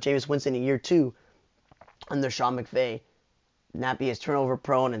does Jameis Winston in year 2 under Sean McVay not be as turnover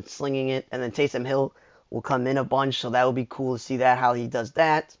prone and slinging it? And then Taysom Hill will come in a bunch, so that would be cool to see that, how he does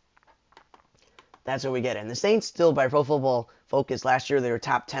that. That's where we get it. And the Saints still, by Pro Football Focus, last year they were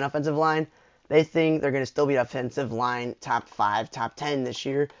top 10 offensive line. They think they're going to still be offensive line top 5, top 10 this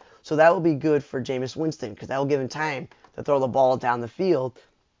year. So that will be good for Jameis Winston, because that will give him time to throw the ball down the field,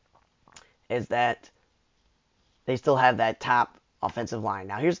 is that they still have that top offensive line.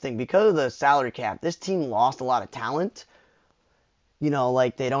 Now here's the thing, because of the salary cap, this team lost a lot of talent.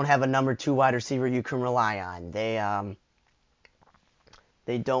 Like they don't have a number 2 wide receiver you can rely on. They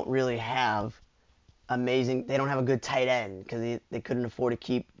don't really have they don't have a good tight end, because they couldn't afford to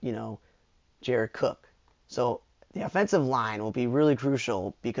keep, Jared Cook. So the offensive line will be really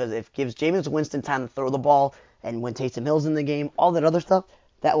crucial, because it gives Jameis Winston time to throw the ball, and when Taysom Hill's in the game, all that other stuff,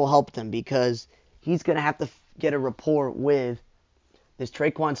 that will help them, because he's going to have to get a rapport with this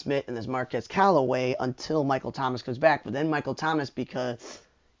Traquan Smith and this Marquez Callaway until Michael Thomas comes back. But then Michael Thomas, because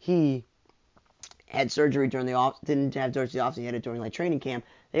he had surgery didn't have surgery off, he had it during training camp,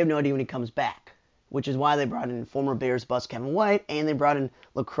 they have no idea when he comes back, which is why they brought in former Bears bust Kevin White, and they brought in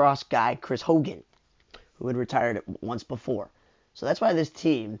lacrosse guy Chris Hogan, who had retired once before. So that's why this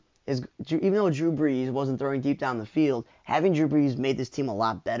team is, even though Drew Brees wasn't throwing deep down the field, having Drew Brees made this team a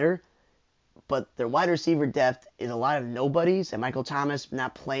lot better. But their wide receiver depth is a lot of nobodies, and Michael Thomas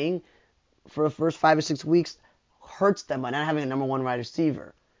not playing for the first 5 or 6 weeks hurts them by not having a number 1 wide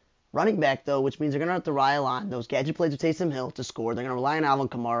receiver. Running back, though, which means they're going to have to rely on those gadget plays of Taysom Hill to score. They're going to rely on Alvin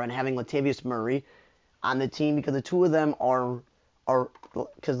Kamara and having Latavius Murray on the team, because the two of them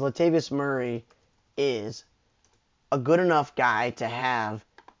because Latavius Murray is a good enough guy to have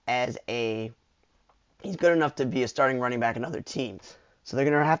he's good enough to be a starting running back in other teams. So they're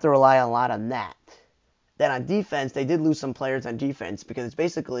going to have to rely a lot on that. Then on defense, they did lose some players on defense, because it's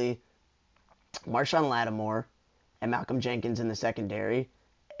basically Marshawn Lattimore and Malcolm Jenkins in the secondary.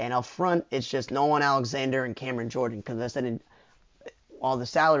 And up front, it's just Nolan Alexander and Cameron Jordan, because I said in all the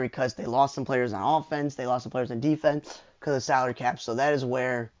salary cuts, they lost some players on offense, they lost some players on defense because of salary cap. So that's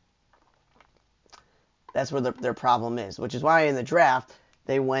where their problem is, which is why in the draft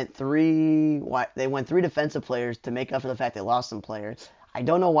they went three defensive players to make up for the fact they lost some players. I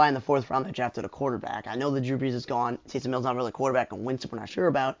don't know why in the 4th round they drafted a quarterback. I know that Drew Brees is gone. Taysom Hill's not really a quarterback, and Winston we're not sure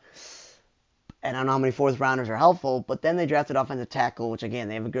about. And I don't know how many 4th rounders are helpful, but then they drafted offensive tackle, which again,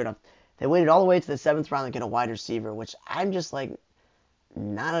 they have a good enough. They waited all the way to the 7th round to get a wide receiver, which I'm just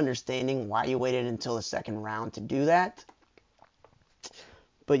not understanding why you waited until the 2nd round to do that.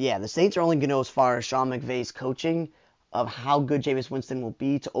 But yeah, the Saints are only going to go as far as Sean McVay's coaching of how good Jameis Winston will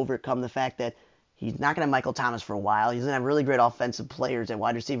be to overcome the fact that he's not going to have Michael Thomas for a while. He doesn't have really great offensive players at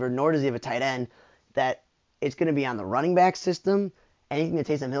wide receiver, nor does he have a tight end. That it's going to be on the running back system. Anything that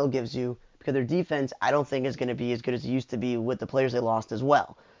Taysom Hill gives you, because their defense, I don't think is going to be as good as it used to be with the players they lost as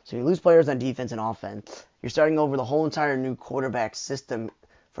well. So you lose players on defense and offense. You're starting over the whole entire new quarterback system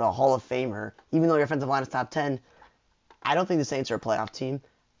for a Hall of Famer. Even though your offensive line is top 10, I don't think the Saints are a playoff team.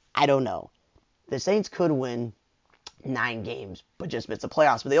 I don't know. The Saints could win 9 games, but just miss the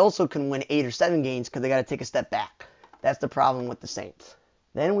playoffs. But they also can win 8 or 7 games because they got to take a step back. That's the problem with the Saints.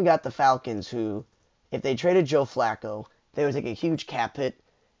 Then we got the Falcons, who, if they traded Joe Flacco, they would take a huge cap hit.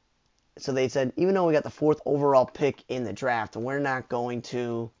 So they said, even though we got the 4th overall pick in the draft, we're not going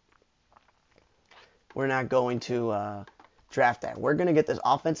to draft that. We're going to get this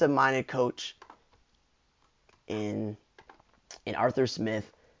offensive-minded coach in Arthur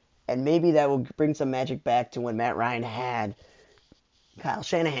Smith, and maybe that will bring some magic back to when Matt Ryan had Kyle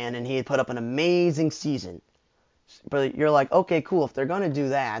Shanahan, and he had put up an amazing season. But you're like, okay, cool. If they're going to do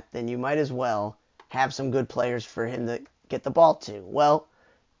that, then you might as well have some good players for him to get the ball to. Well,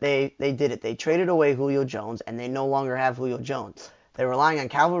 they did it. They traded away Julio Jones, and they no longer have Julio Jones. They're relying on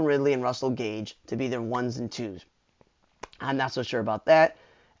Calvin Ridley and Russell Gage to be their 1s and 2s. I'm not so sure about that.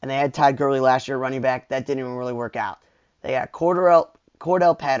 And they had Todd Gurley last year, running back. That didn't even really work out. They got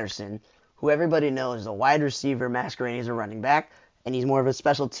Cordell Patterson, who everybody knows is a wide receiver masquerading as a running back, and he's more of a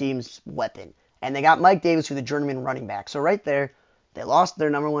special teams weapon. And they got Mike Davis, who's the journeyman running back. So right there, they lost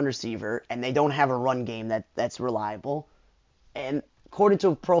their number 1 receiver, and they don't have a run game that's reliable. And according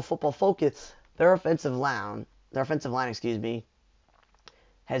to Pro Football Focus, their offensive line,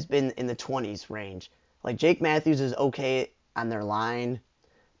 has been in the 20s range. Like, Jake Matthews is okay on their line,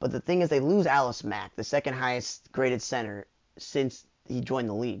 but the thing is they lose Alice Mack, the 2nd highest graded center since he joined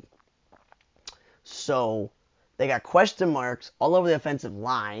the league. So they got question marks all over the offensive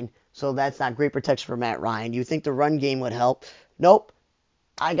line, so that's not great protection for Matt Ryan. You think the run game would help? Nope.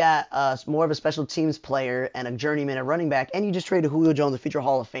 I got more of a special teams player and a journeyman at running back, and you just traded Julio Jones, a future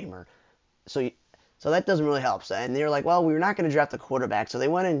Hall of Famer. So that doesn't really help. And they're like, well, we're not going to draft a quarterback. So they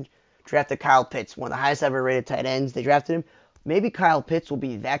went and drafted Kyle Pitts, one of the highest ever rated tight ends. They drafted him. Maybe Kyle Pitts will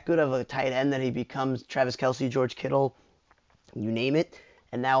be that good of a tight end that he becomes Travis Kelce, George Kittle, you name it.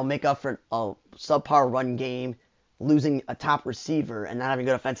 And that will make up for a subpar run game, losing a top receiver, and not having a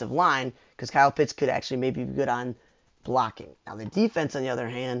good offensive line, because Kyle Pitts could actually maybe be good on blocking. Now the defense, on the other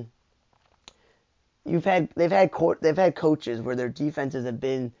hand, they've had coaches where their defenses have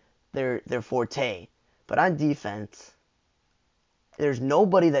been their forte, but on defense, there's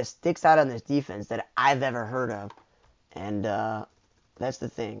nobody that sticks out on this defense that I've ever heard of, and that's the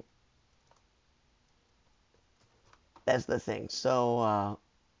thing. So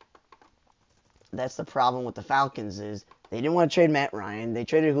that's the problem with the Falcons is they didn't want to trade Matt Ryan. They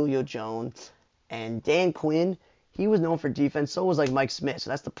traded Julio Jones, and Dan Quinn, he was known for defense. So was like Mike Smith. So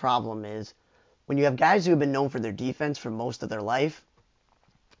that's the problem is when you have guys who have been known for their defense for most of their life,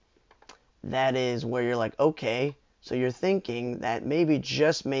 that is where you're like, okay, so you're thinking that maybe,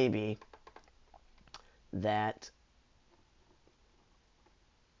 just maybe, that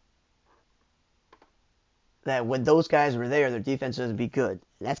when those guys were there, their defenses would be good.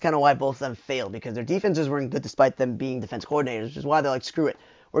 And that's kind of why both of them failed, because their defenses weren't good despite them being defense coordinators, which is why they're like, screw it.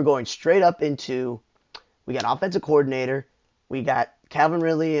 We're going straight up into, we got offensive coordinator, we got Calvin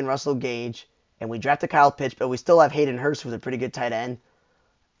Ridley and Russell Gage, and we drafted Kyle Pitts, but we still have Hayden Hurst, who's a pretty good tight end.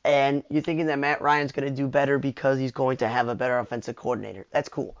 And you're thinking that Matt Ryan's going to do better because he's going to have a better offensive coordinator. That's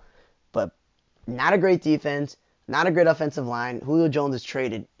cool. But not a great defense, not a great offensive line. Julio Jones is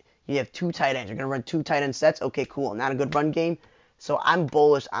traded. You have 2 tight ends. You're going to run 2 tight end sets? Okay, cool. Not a good run game. So I'm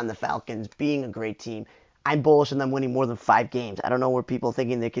bullish on the Falcons being a great team. I'm bullish on them winning more than 5 games. I don't know where people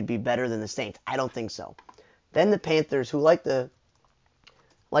thinking they could be better than the Saints. I don't think so. Then the Panthers, who like the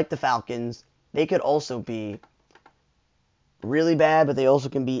Falcons, they could also be really bad, but they also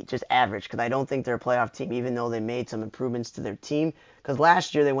can be just average, because I don't think they're a playoff team, even though they made some improvements to their team. Because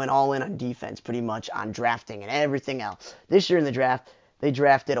last year they went all in on defense, pretty much on drafting and everything else. This year in the draft, they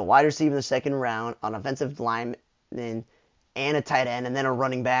drafted a wide receiver in the 2nd round, an offensive lineman, and a tight end, and then a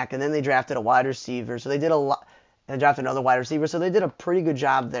running back, and then they drafted a wide receiver. So they did a lot, and they drafted another wide receiver. So they did a pretty good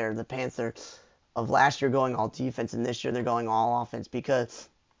job there, the Panthers, of last year going all defense, and this year they're going all offense, because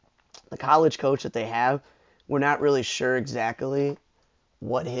the college coach that they have, we're not really sure exactly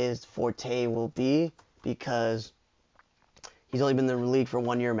what his forte will be, because he's only been in the league for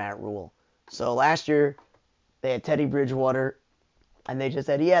 1 year, Matt Rule. So last year, they had Teddy Bridgewater, and they just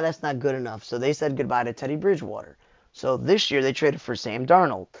said, yeah, that's not good enough. So they said goodbye to Teddy Bridgewater. So this year, they traded for Sam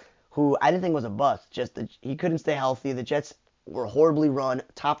Darnold, who I didn't think was a bust. Just that he couldn't stay healthy. The Jets were horribly run,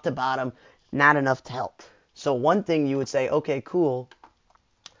 top to bottom, not enough to help. So one thing you would say, okay, cool.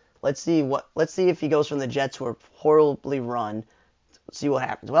 Let's see if he goes from the Jets, who are horribly run. See what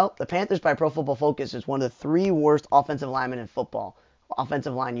happens. Well, the Panthers, by Pro Football Focus, is one of the 3 worst offensive linemen in football,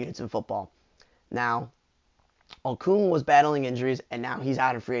 offensive line units in football. Now, Okung was battling injuries, and now he's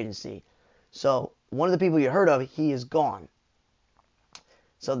out of free agency. So one of the people you heard of, he is gone.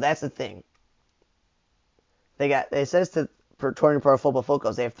 So that's the thing. It says to according to Pro Football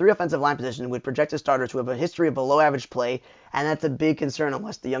Focus, they have 3 offensive line positions with projected starters who have a history of below average play, and that's a big concern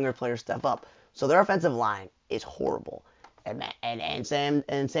unless the younger players step up. So their offensive line is horrible. And Sam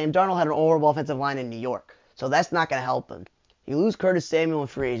Darnold had an horrible offensive line in New York, so that's not going to help him. You lose Curtis Samuel in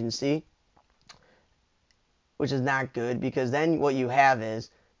free agency, which is not good because then what you have is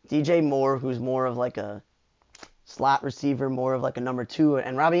DJ Moore, who's more of like a slot receiver, more of like a number two,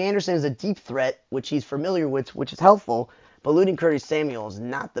 and Robbie Anderson is a deep threat, which he's familiar with, which is helpful. But losing Curtis Samuel is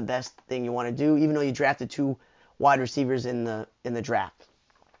not the best thing you want to do, even though you drafted two wide receivers in the draft.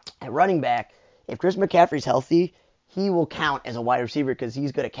 At running back, if Chris McCaffrey's healthy, he will count as a wide receiver because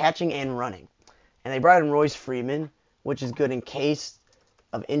he's good at catching and running. And they brought in Royce Freeman, which is good in case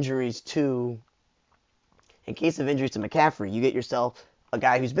of injuries to McCaffrey. You get yourself a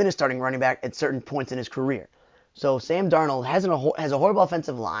guy who's been a starting running back at certain points in his career. So Sam Darnold has a horrible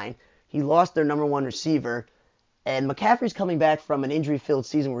offensive line. He lost their number one receiver. And McCaffrey's coming back from an injury-filled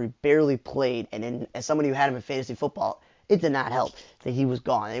season where he barely played. And as somebody who had him in fantasy football, it did not help that he was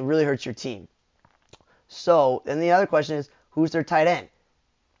gone. It really hurts your team. So, then the other question is, who's their tight end?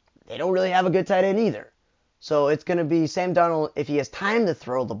 They don't really have a good tight end either. So it's going to be Sam Darnold. If he has time to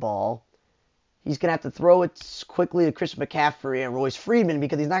throw the ball, he's going to have to throw it quickly to Chris McCaffrey and Royce Freeman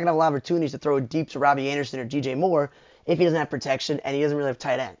because he's not going to have a lot of opportunities to throw it deep to Robbie Anderson or DJ Moore if he doesn't have protection and he doesn't really have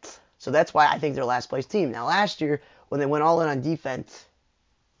tight ends. So that's why I think they're last place team. Now last year when they went all in on defense,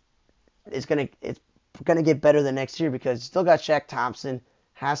 it's gonna get better the next year because you still got Shaq Thompson,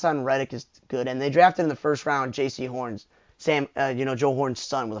 Hassan Reddick is good, and they drafted in the first round J.C. Horn's Joe Horn's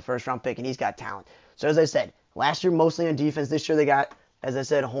son with a first round pick, and he's got talent. So as I said, last year mostly on defense. This year they got, as I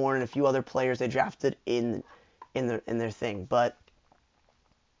said, Horn and a few other players they drafted in their thing. But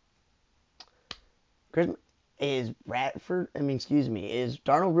is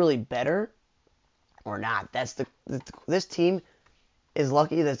Darnold really better or not? This team is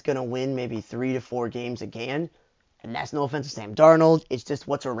lucky that's going to win maybe 3 to 4 games again. And that's no offense to Sam Darnold. It's just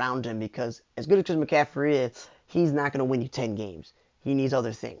what's around him because as good as Chris McCaffrey is, he's not going to win you 10 games. He needs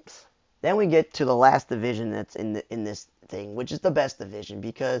other things. Then we get to the last division that's in this thing, which is the best division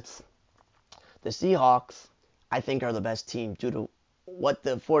because the Seahawks, I think, are the best team due to what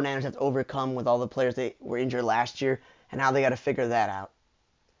the 49ers have to overcome with all the players that were injured last year and how they got to figure that out.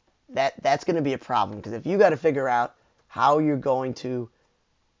 That's going to be a problem because if you got to figure out how you're going to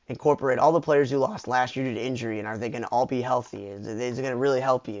incorporate all the players you lost last year due to injury and are they going to all be healthy? Is it going to really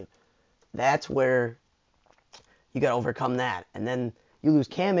help you? That's where you got to overcome that. And then you lose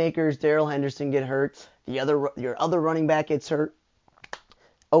Cam Akers, Darrell Henderson get hurt. Your other running back gets hurt.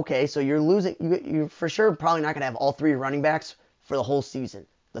 Okay, so you're losing. You're for sure probably not going to have all three running backs for the whole season,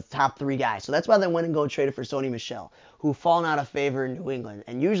 the top three guys. So that's why they went and traded for Sony Michel, who fallen out of favor in New England.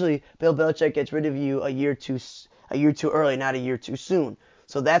 And usually Bill Belichick gets rid of you a year too early, not a year too soon.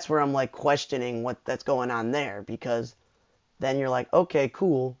 So that's where I'm like questioning what that's going on there because then you're like, okay,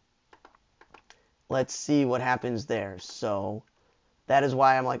 cool. Let's see what happens there. So that is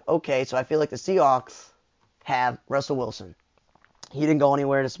why I'm like, okay, so I feel like the Seahawks have Russell Wilson. He didn't go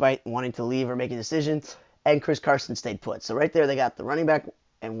anywhere despite wanting to leave or making decisions, and Chris Carson stayed put. So right there they got the running back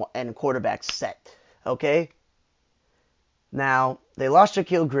and quarterback set. Okay? Now, they lost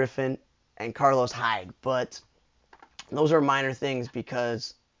Shaquille Griffin and Carlos Hyde, but those are minor things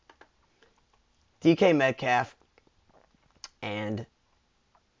because DK Metcalf and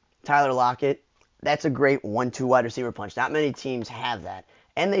Tyler Lockett, that's a great 1-2 wide receiver punch. Not many teams have that.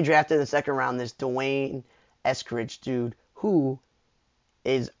 And they drafted in the second round this Dwayne Eskridge dude who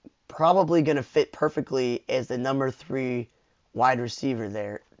is probably going to fit perfectly as the number 3 wide receiver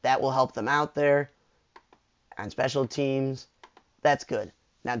there. That will help them out there on special teams. That's good.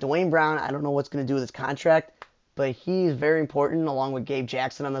 Now, Dwayne Brown, I don't know what's going to do with his contract, but he's very important along with Gabe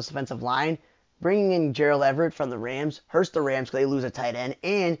Jackson on this offensive line. Bringing in Gerald Everett from the Rams hurts the Rams because they lose a tight end,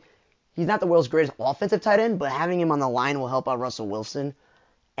 and he's not the world's greatest offensive tight end, but having him on the line will help out Russell Wilson.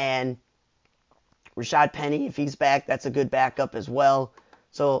 And Rashad Penny, if he's back, that's a good backup as well.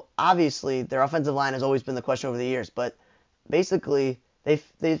 So obviously their offensive line has always been the question over the years, but basically they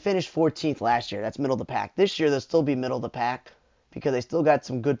finished 14th last year. That's middle of the pack. This year they'll still be middle of the pack because they still got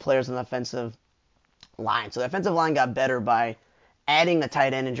some good players on the offensive line. So the offensive line got better by adding a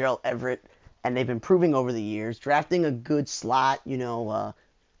tight end in Gerald Everett, and they've been improving over the years, drafting a good slot,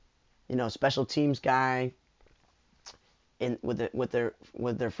 special teams guy with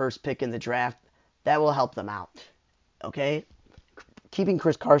their first pick in the draft. That will help them out. Okay? Keeping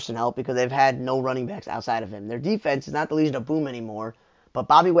Chris Carson helped because they've had no running backs outside of him. Their defense is not the Legion of Boom anymore, but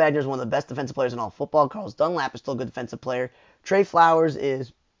Bobby Wagner is one of the best defensive players in all football. Carlos Dunlap is still a good defensive player. Trey Flowers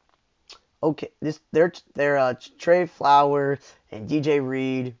is okay. They're Trey Flowers and DJ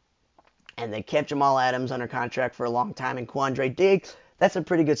Reed, and they kept Jamal Adams under contract for a long time, and Quandre Diggs. That's a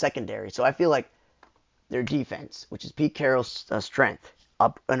pretty good secondary. So I feel like their defense, which is Pete Carroll's strength.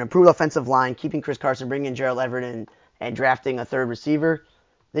 An improved offensive line, keeping Chris Carson, bringing in Gerald Everett, and drafting a third receiver.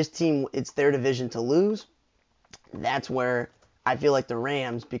 This team, it's their division to lose. That's where I feel like the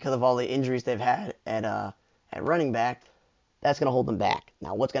Rams, because of all the injuries they've had at running back, that's going to hold them back.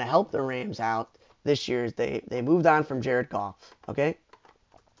 Now, what's going to help the Rams out this year is they moved on from Jared Goff, okay?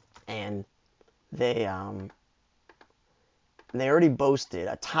 And they already boasted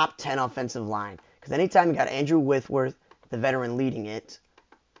a top 10 offensive line. Because anytime you got Andrew Whitworth, the veteran, leading it,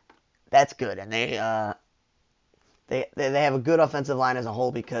 that's good. And they have a good offensive line as a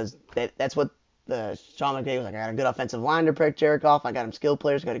whole because that's what Sean McVay was like. I got a good offensive line to protect Jared Goff. I got him skilled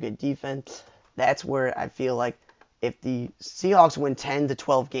players, got a good defense. That's where I feel like if the Seahawks win 10 to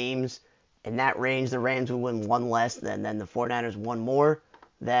 12 games in that range, the Rams would win one less, then the 49ers one more,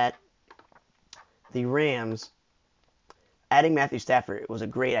 that the Rams adding Matthew Stafford was a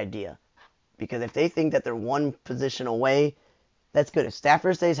great idea. Because if they think that they're one position away, that's good. If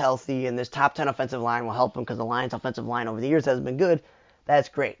Stafford stays healthy and this top 10 offensive line will help them because the Lions' offensive line over the years hasn't been good, that's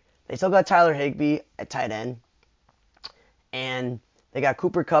great. They still got Tyler Higbee at tight end. And they got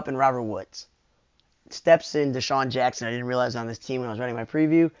Cooper Kupp and Robert Woods. Steps in Deshaun Jackson. I didn't realize on this team when I was writing my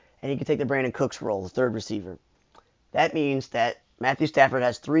preview. And he can take the Brandon Cooks role, the third receiver. That means that Matthew Stafford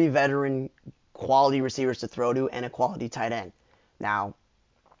has 3 veteran quality receivers to throw to and a quality tight end. Now,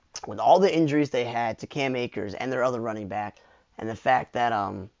 with all the injuries they had to Cam Akers and their other running back, and the fact that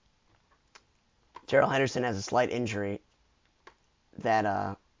Gerald Henderson has a slight injury,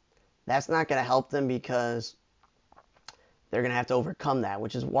 that's not going to help them because they're going to have to overcome that,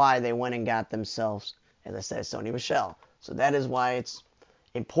 which is why they went and got themselves, as I said, Sony Michel. So that is why it's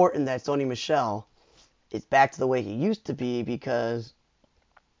important that Sony Michel is back to the way he used to be, because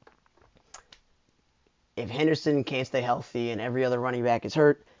if Henderson can't stay healthy and every other running back is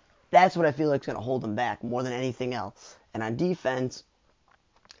hurt, that's what I feel like is going to hold them back more than anything else. And on defense,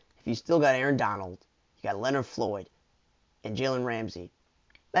 if you still got Aaron Donald, you got Leonard Floyd, and Jalen Ramsey,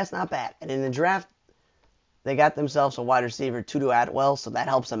 that's not bad. And in the draft, they got themselves a wide receiver, Tutu Atwell, so that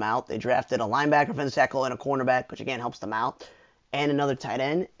helps them out. They drafted a linebacker, offensive tackle, and a cornerback, which again helps them out, and another tight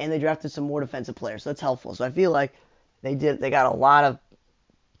end, and they drafted some more defensive players, so that's helpful. So I feel like they got a lot of,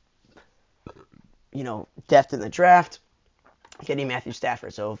 depth in the draft, getting Matthew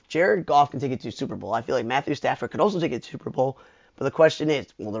Stafford. So if Jared Goff can take it to Super Bowl, I feel like Matthew Stafford could also take it to Super Bowl. But the question is,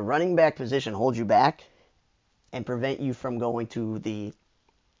 will the running back position hold you back and prevent you from going to the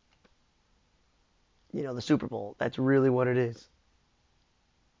Super Bowl? That's really what it is.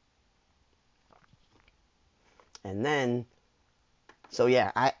 And then, so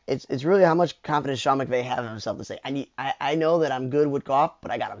yeah, it's really how much confidence Sean McVay has in himself to say, I know that I'm good with Goff,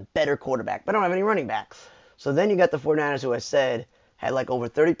 but I got a better quarterback, but I don't have any running backs. So then you got the 49ers, who I said had like over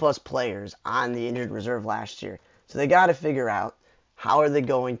 30 plus players on the injured reserve last year. So they got to figure out how are they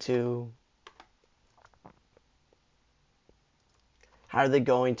going to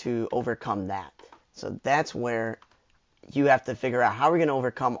overcome that. So that's where you have to figure out how are we going to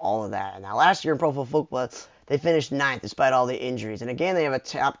overcome all of that. And now last year in Pro Football, they finished 9th despite all the injuries. And again, they have a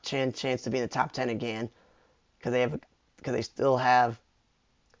top chance to be in the top 10 again because they still have.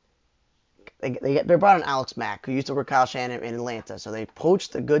 They brought in Alex Mack, who used to work Kyle Shanahan in Atlanta. So they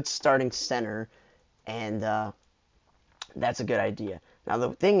poached a good starting center, and that's a good idea. Now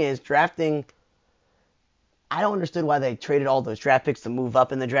the thing is, drafting. I don't understand why they traded all those draft picks to move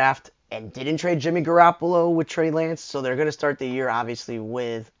up in the draft and didn't trade Jimmy Garoppolo with Trey Lance. So they're going to start the year obviously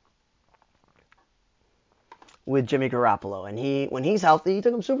with Jimmy Garoppolo, and when he's healthy, he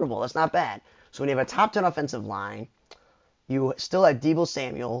took him Super Bowl. That's not bad. So when you have a top 10 offensive line, you still have Deebo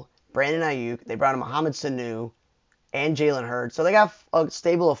Samuel, Brandon Ayuk. They brought in Mohamed Sanu and Jalen Hurd. So they got a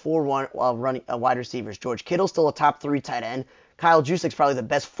stable of 4 wide receivers. George Kittle's still a top 3 tight end. Kyle Juszczyk's probably the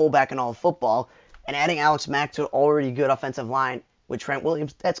best fullback in all of football. And adding Alex Mack to an already good offensive line with Trent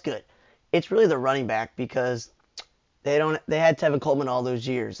Williams, that's good. It's really the running back because they had Tevin Coleman all those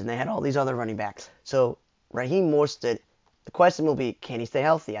years, and they had all these other running backs. So Raheem Mostert, the question will be, can he stay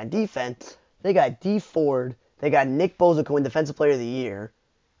healthy? On defense, they got Dee Ford. They got Nick Bosa who win Defensive Player of the Year.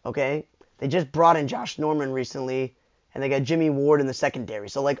 Okay? They just brought in Josh Norman recently, and they got Jimmy Ward in the secondary.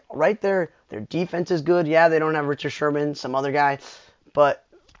 So, like, right there, their defense is good. Yeah, they don't have Richard Sherman, some other guy. But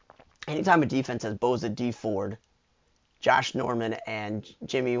anytime a defense has Bosa, Dee Ford, Josh Norman, and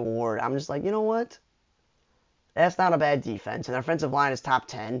Jimmy Ward, I'm just like, you know what? That's not a bad defense. And their offensive line is top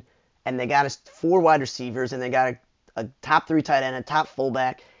 10. And they got 4 wide receivers, and they got a top 3 tight end, a top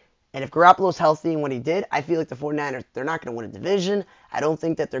fullback. And if Garoppolo's healthy and what he did, I feel like the 49ers, they're not going to win a division. I don't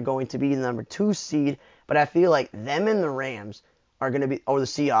think that they're going to be the number 2 seed. But I feel like them and the Rams are going to be, or the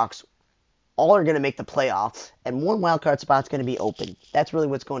Seahawks, all are going to make the playoffs, and one wild card spot's going to be open. That's really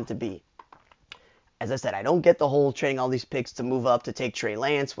what's going to be. As I said, I don't get the whole trading all these picks to move up to take Trey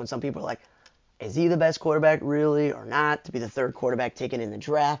Lance when some people are like, is he the best quarterback really or not to be the third quarterback taken in the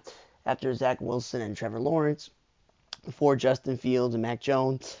draft after Zach Wilson and Trevor Lawrence, before Justin Fields and Mac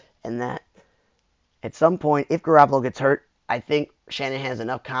Jones, and that at some point, if Garoppolo gets hurt, I think Shanahan has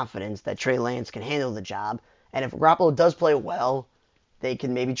enough confidence that Trey Lance can handle the job, and if Garoppolo does play well, they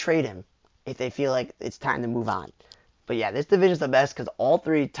can maybe trade him if they feel like it's time to move on. But yeah, this division is the best because all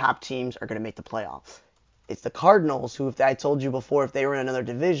three top teams are going to make the playoffs. It's the Cardinals who, if I told you before, if they were in another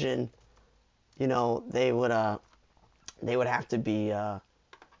division, they would have to be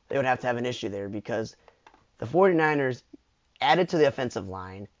they would have to have an issue there because the 49ers added to the offensive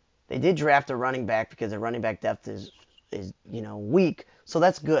line. They did draft a running back because their running back depth is weak, so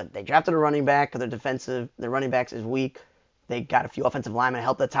that's good. They drafted a running back because their running backs is weak. They got a few offensive linemen,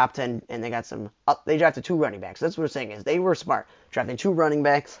 helped the top 10, and they got they drafted 2 running backs. That's what we're saying is they were smart. Drafting 2 running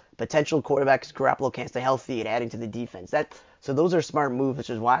backs, potential quarterbacks, Garoppolo can't stay healthy, and adding to the defense. So those are smart moves, which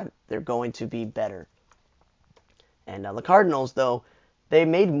is why they're going to be better. And the Cardinals, though, they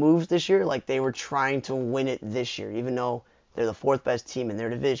made moves this year like they were trying to win it this year, even though they're the 4th best team in their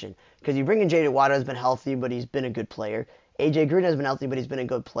division. Because you bring in J.J. Watt, has been healthy, but he's been a good player. A.J. Green has been healthy, but he's been a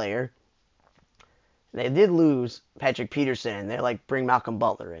good player. They did lose Patrick Peterson, and they're like, bring Malcolm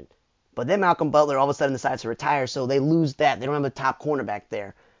Butler in. But then Malcolm Butler all of a sudden decides to retire, so they lose that. They don't have a top cornerback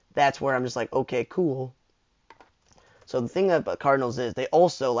there. That's where I'm just like, okay, cool. So the thing about Cardinals is they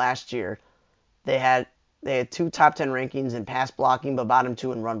also, last year, they had 2 top 10 rankings in pass blocking, but bottom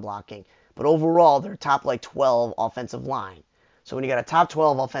 2 in run blocking. But overall, they're top 12 offensive line. So when you got a top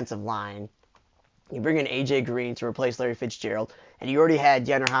 12 offensive line, you bring in A.J. Green to replace Larry Fitzgerald, and you already had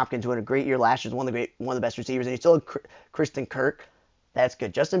DeAndre Hopkins, who had a great year last year, one of the best receivers, and you still had Kristen Kirk. That's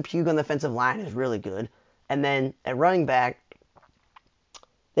good. Justin Pugh on the defensive line is really good. And then at running back,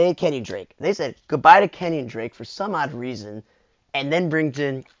 they had Kenny Drake. They said goodbye to Kenny and Drake for some odd reason, and then brings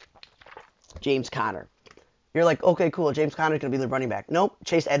in James Conner. You're like, okay, cool, James Conner's going to be the running back. Nope,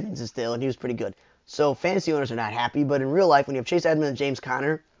 Chase Edmonds is still, and he was pretty good. So fantasy owners are not happy, but in real life, when you have Chase Edmonds and James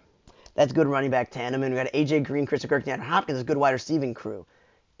Conner, that's good running back tandem. And we got A.J. Green, Kristen Kirk, DeAndre Hopkins, a good wide receiving crew.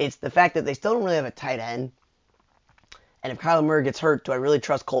 It's the fact that they still don't really have a tight end. And if Kyler Murray gets hurt, do I really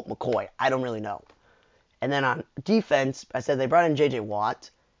trust Colt McCoy? I don't really know. And then on defense, I said they brought in J.J. Watt.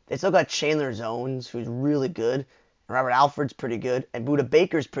 They still got Chandler Jones, who's really good. And Robert Alford's pretty good. And Budda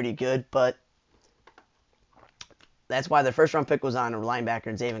Baker's pretty good, but that's why their first round pick was on a linebacker,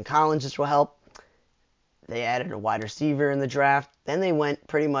 and Zaven Collins just will help. They added a wide receiver in the draft. Then they went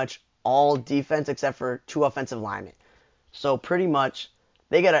pretty much all defense except for 2 offensive linemen. So pretty much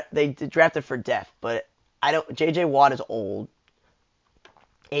they drafted for depth, but J.J. Watt is old.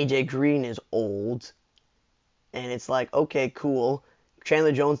 A.J. Green is old. And it's like, okay, cool.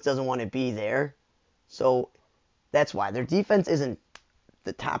 Chandler Jones doesn't want to be there. So that's why. Their defense isn't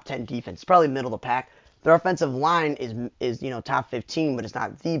the top 10 defense. It's probably middle of the pack. Their offensive line is top 15, but it's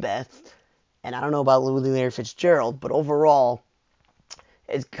not the best. And I don't know about Larry Fitzgerald, but overall,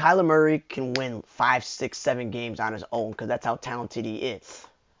 Kyler Murray can win 5, 6, 7 games on his own because that's how talented he is.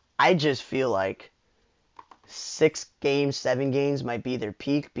 I just feel like 6 games, 7 games might be their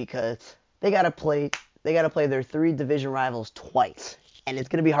peak because they gotta play their 3 division rivals twice, and it's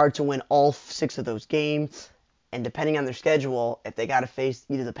gonna be hard to win all 6 of those games. And depending on their schedule, if they gotta face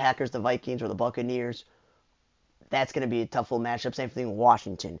either the Packers, the Vikings, or the Buccaneers, that's gonna be a tough little matchup. Same thing with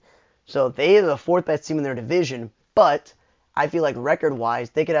Washington. So they are the 4th best team in their division, but I feel like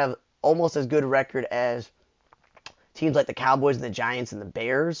record-wise, they could have almost as good record as teams like the Cowboys and the Giants and the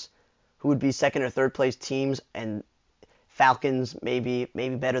Bears, who would be 2nd or 3rd place teams, and Falcons maybe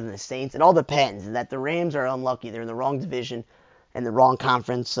better than the Saints. It all depends. That the Rams are unlucky. They're in the wrong division and the wrong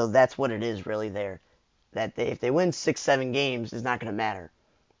conference, so that's what it is really there. That if they win 6, 7 games, it's not going to matter.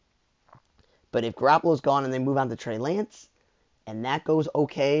 But if Garoppolo's gone and they move on to Trey Lance, and that goes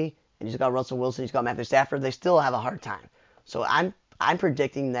okay, and he's got Russell Wilson, he's got Matthew Stafford, they still have a hard time. So I'm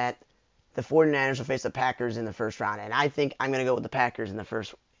predicting that the 49ers will face the Packers in the first round, and I think I'm going to go with the Packers in the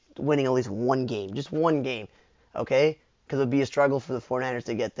first, winning at least 1 game, just 1 game, okay? Because it would be a struggle for the 49ers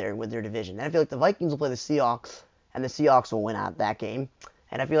to get there with their division. And I feel like the Vikings will play the Seahawks, and the Seahawks will win out that game.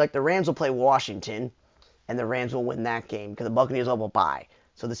 And I feel like the Rams will play Washington, and the Rams will win that game because the Buccaneers will bye.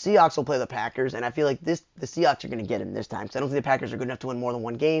 So the Seahawks will play the Packers, and I feel like the Seahawks are going to get him this time because I don't think the Packers are good enough to win more than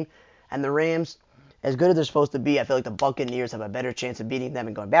 1 game. And the Rams, as good as they're supposed to be, I feel like the Buccaneers have a better chance of beating them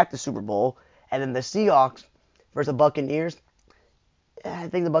and going back to the Super Bowl. And then the Seahawks versus the Buccaneers, I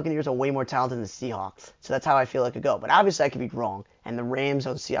think the Buccaneers are way more talented than the Seahawks. So that's how I feel it could go. But obviously I could be wrong. And the Rams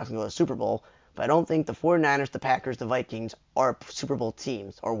or the Seahawks can go to the Super Bowl. But I don't think the 49ers, the Packers, the Vikings are Super Bowl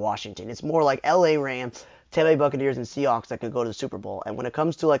teams or Washington. It's more like LA Rams, Tampa Bay Buccaneers, and Seahawks that could go to the Super Bowl. And when it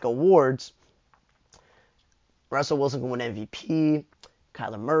comes to like awards, Russell Wilson can win MVP.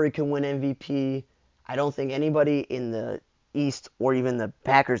 Kyler Murray can win MVP. I don't think anybody in the East or even the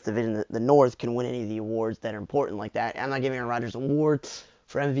Packers division, the North, can win any of the awards that are important like that. I'm not giving Aaron Rodgers an award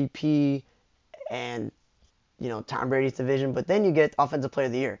for MVP and Tom Brady's division, but then you get Offensive Player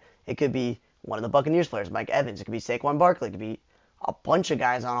of the Year. It could be one of the Buccaneers players, Mike Evans. It could be Saquon Barkley. It could be a bunch of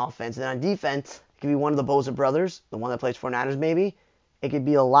guys on offense. And on defense, it could be one of the Bosa brothers, the one that plays for Niners maybe. It could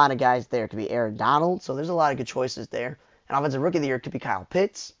be a lot of guys there. It could be Aaron Donald. So there's a lot of good choices there. And Offensive Rookie of the Year could be Kyle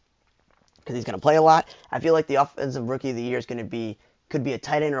Pitts because he's going to play a lot. I feel like the Offensive Rookie of the Year is going to could be a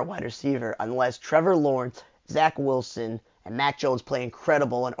tight end or a wide receiver unless Trevor Lawrence, Zach Wilson, and Mac Jones play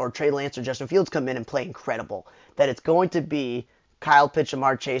incredible, or Trey Lance or Justin Fields come in and play incredible. That it's going to be Kyle Pitts,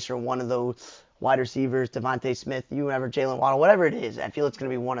 Jamar Chase, or one of those wide receivers, Devontae Smith, Jalen Waddle, whatever it is. I feel it's going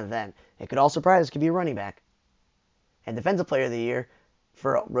to be one of them. It could all surprise. It could be a running back. And Defensive Player of the Year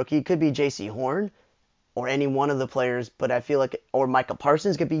for a rookie could be J.C. Horn or any one of the players, but I feel like, or Micah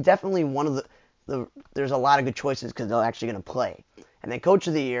Parsons could be definitely one of there's a lot of good choices because they're actually going to play. And then Coach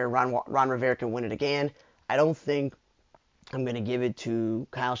of the Year, Ron Rivera can win it again. I don't think I'm going to give it to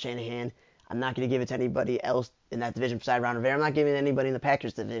Kyle Shanahan. I'm not going to give it to anybody else in that division besides Ron Rivera. I'm not giving it to anybody in the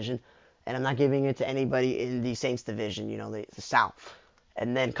Packers division. And I'm not giving it to anybody in the Saints division, the South.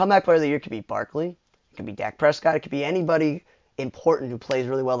 And then Comeback Player of the Year could be Barkley. It could be Dak Prescott. It could be anybody important who plays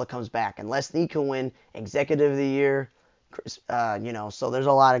really well that comes back. And Les Snead can win Executive of the Year. So there's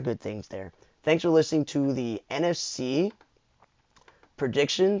a lot of good things there. Thanks for listening to the NFC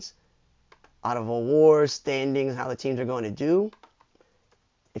predictions out of awards, standings, how the teams are going to do.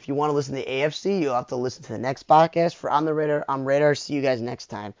 If you want to listen to the AFC, you'll have to listen to the next podcast. For On the Radar, I'm Radar. See you guys next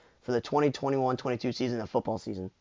time for the 2021-22 season of football season.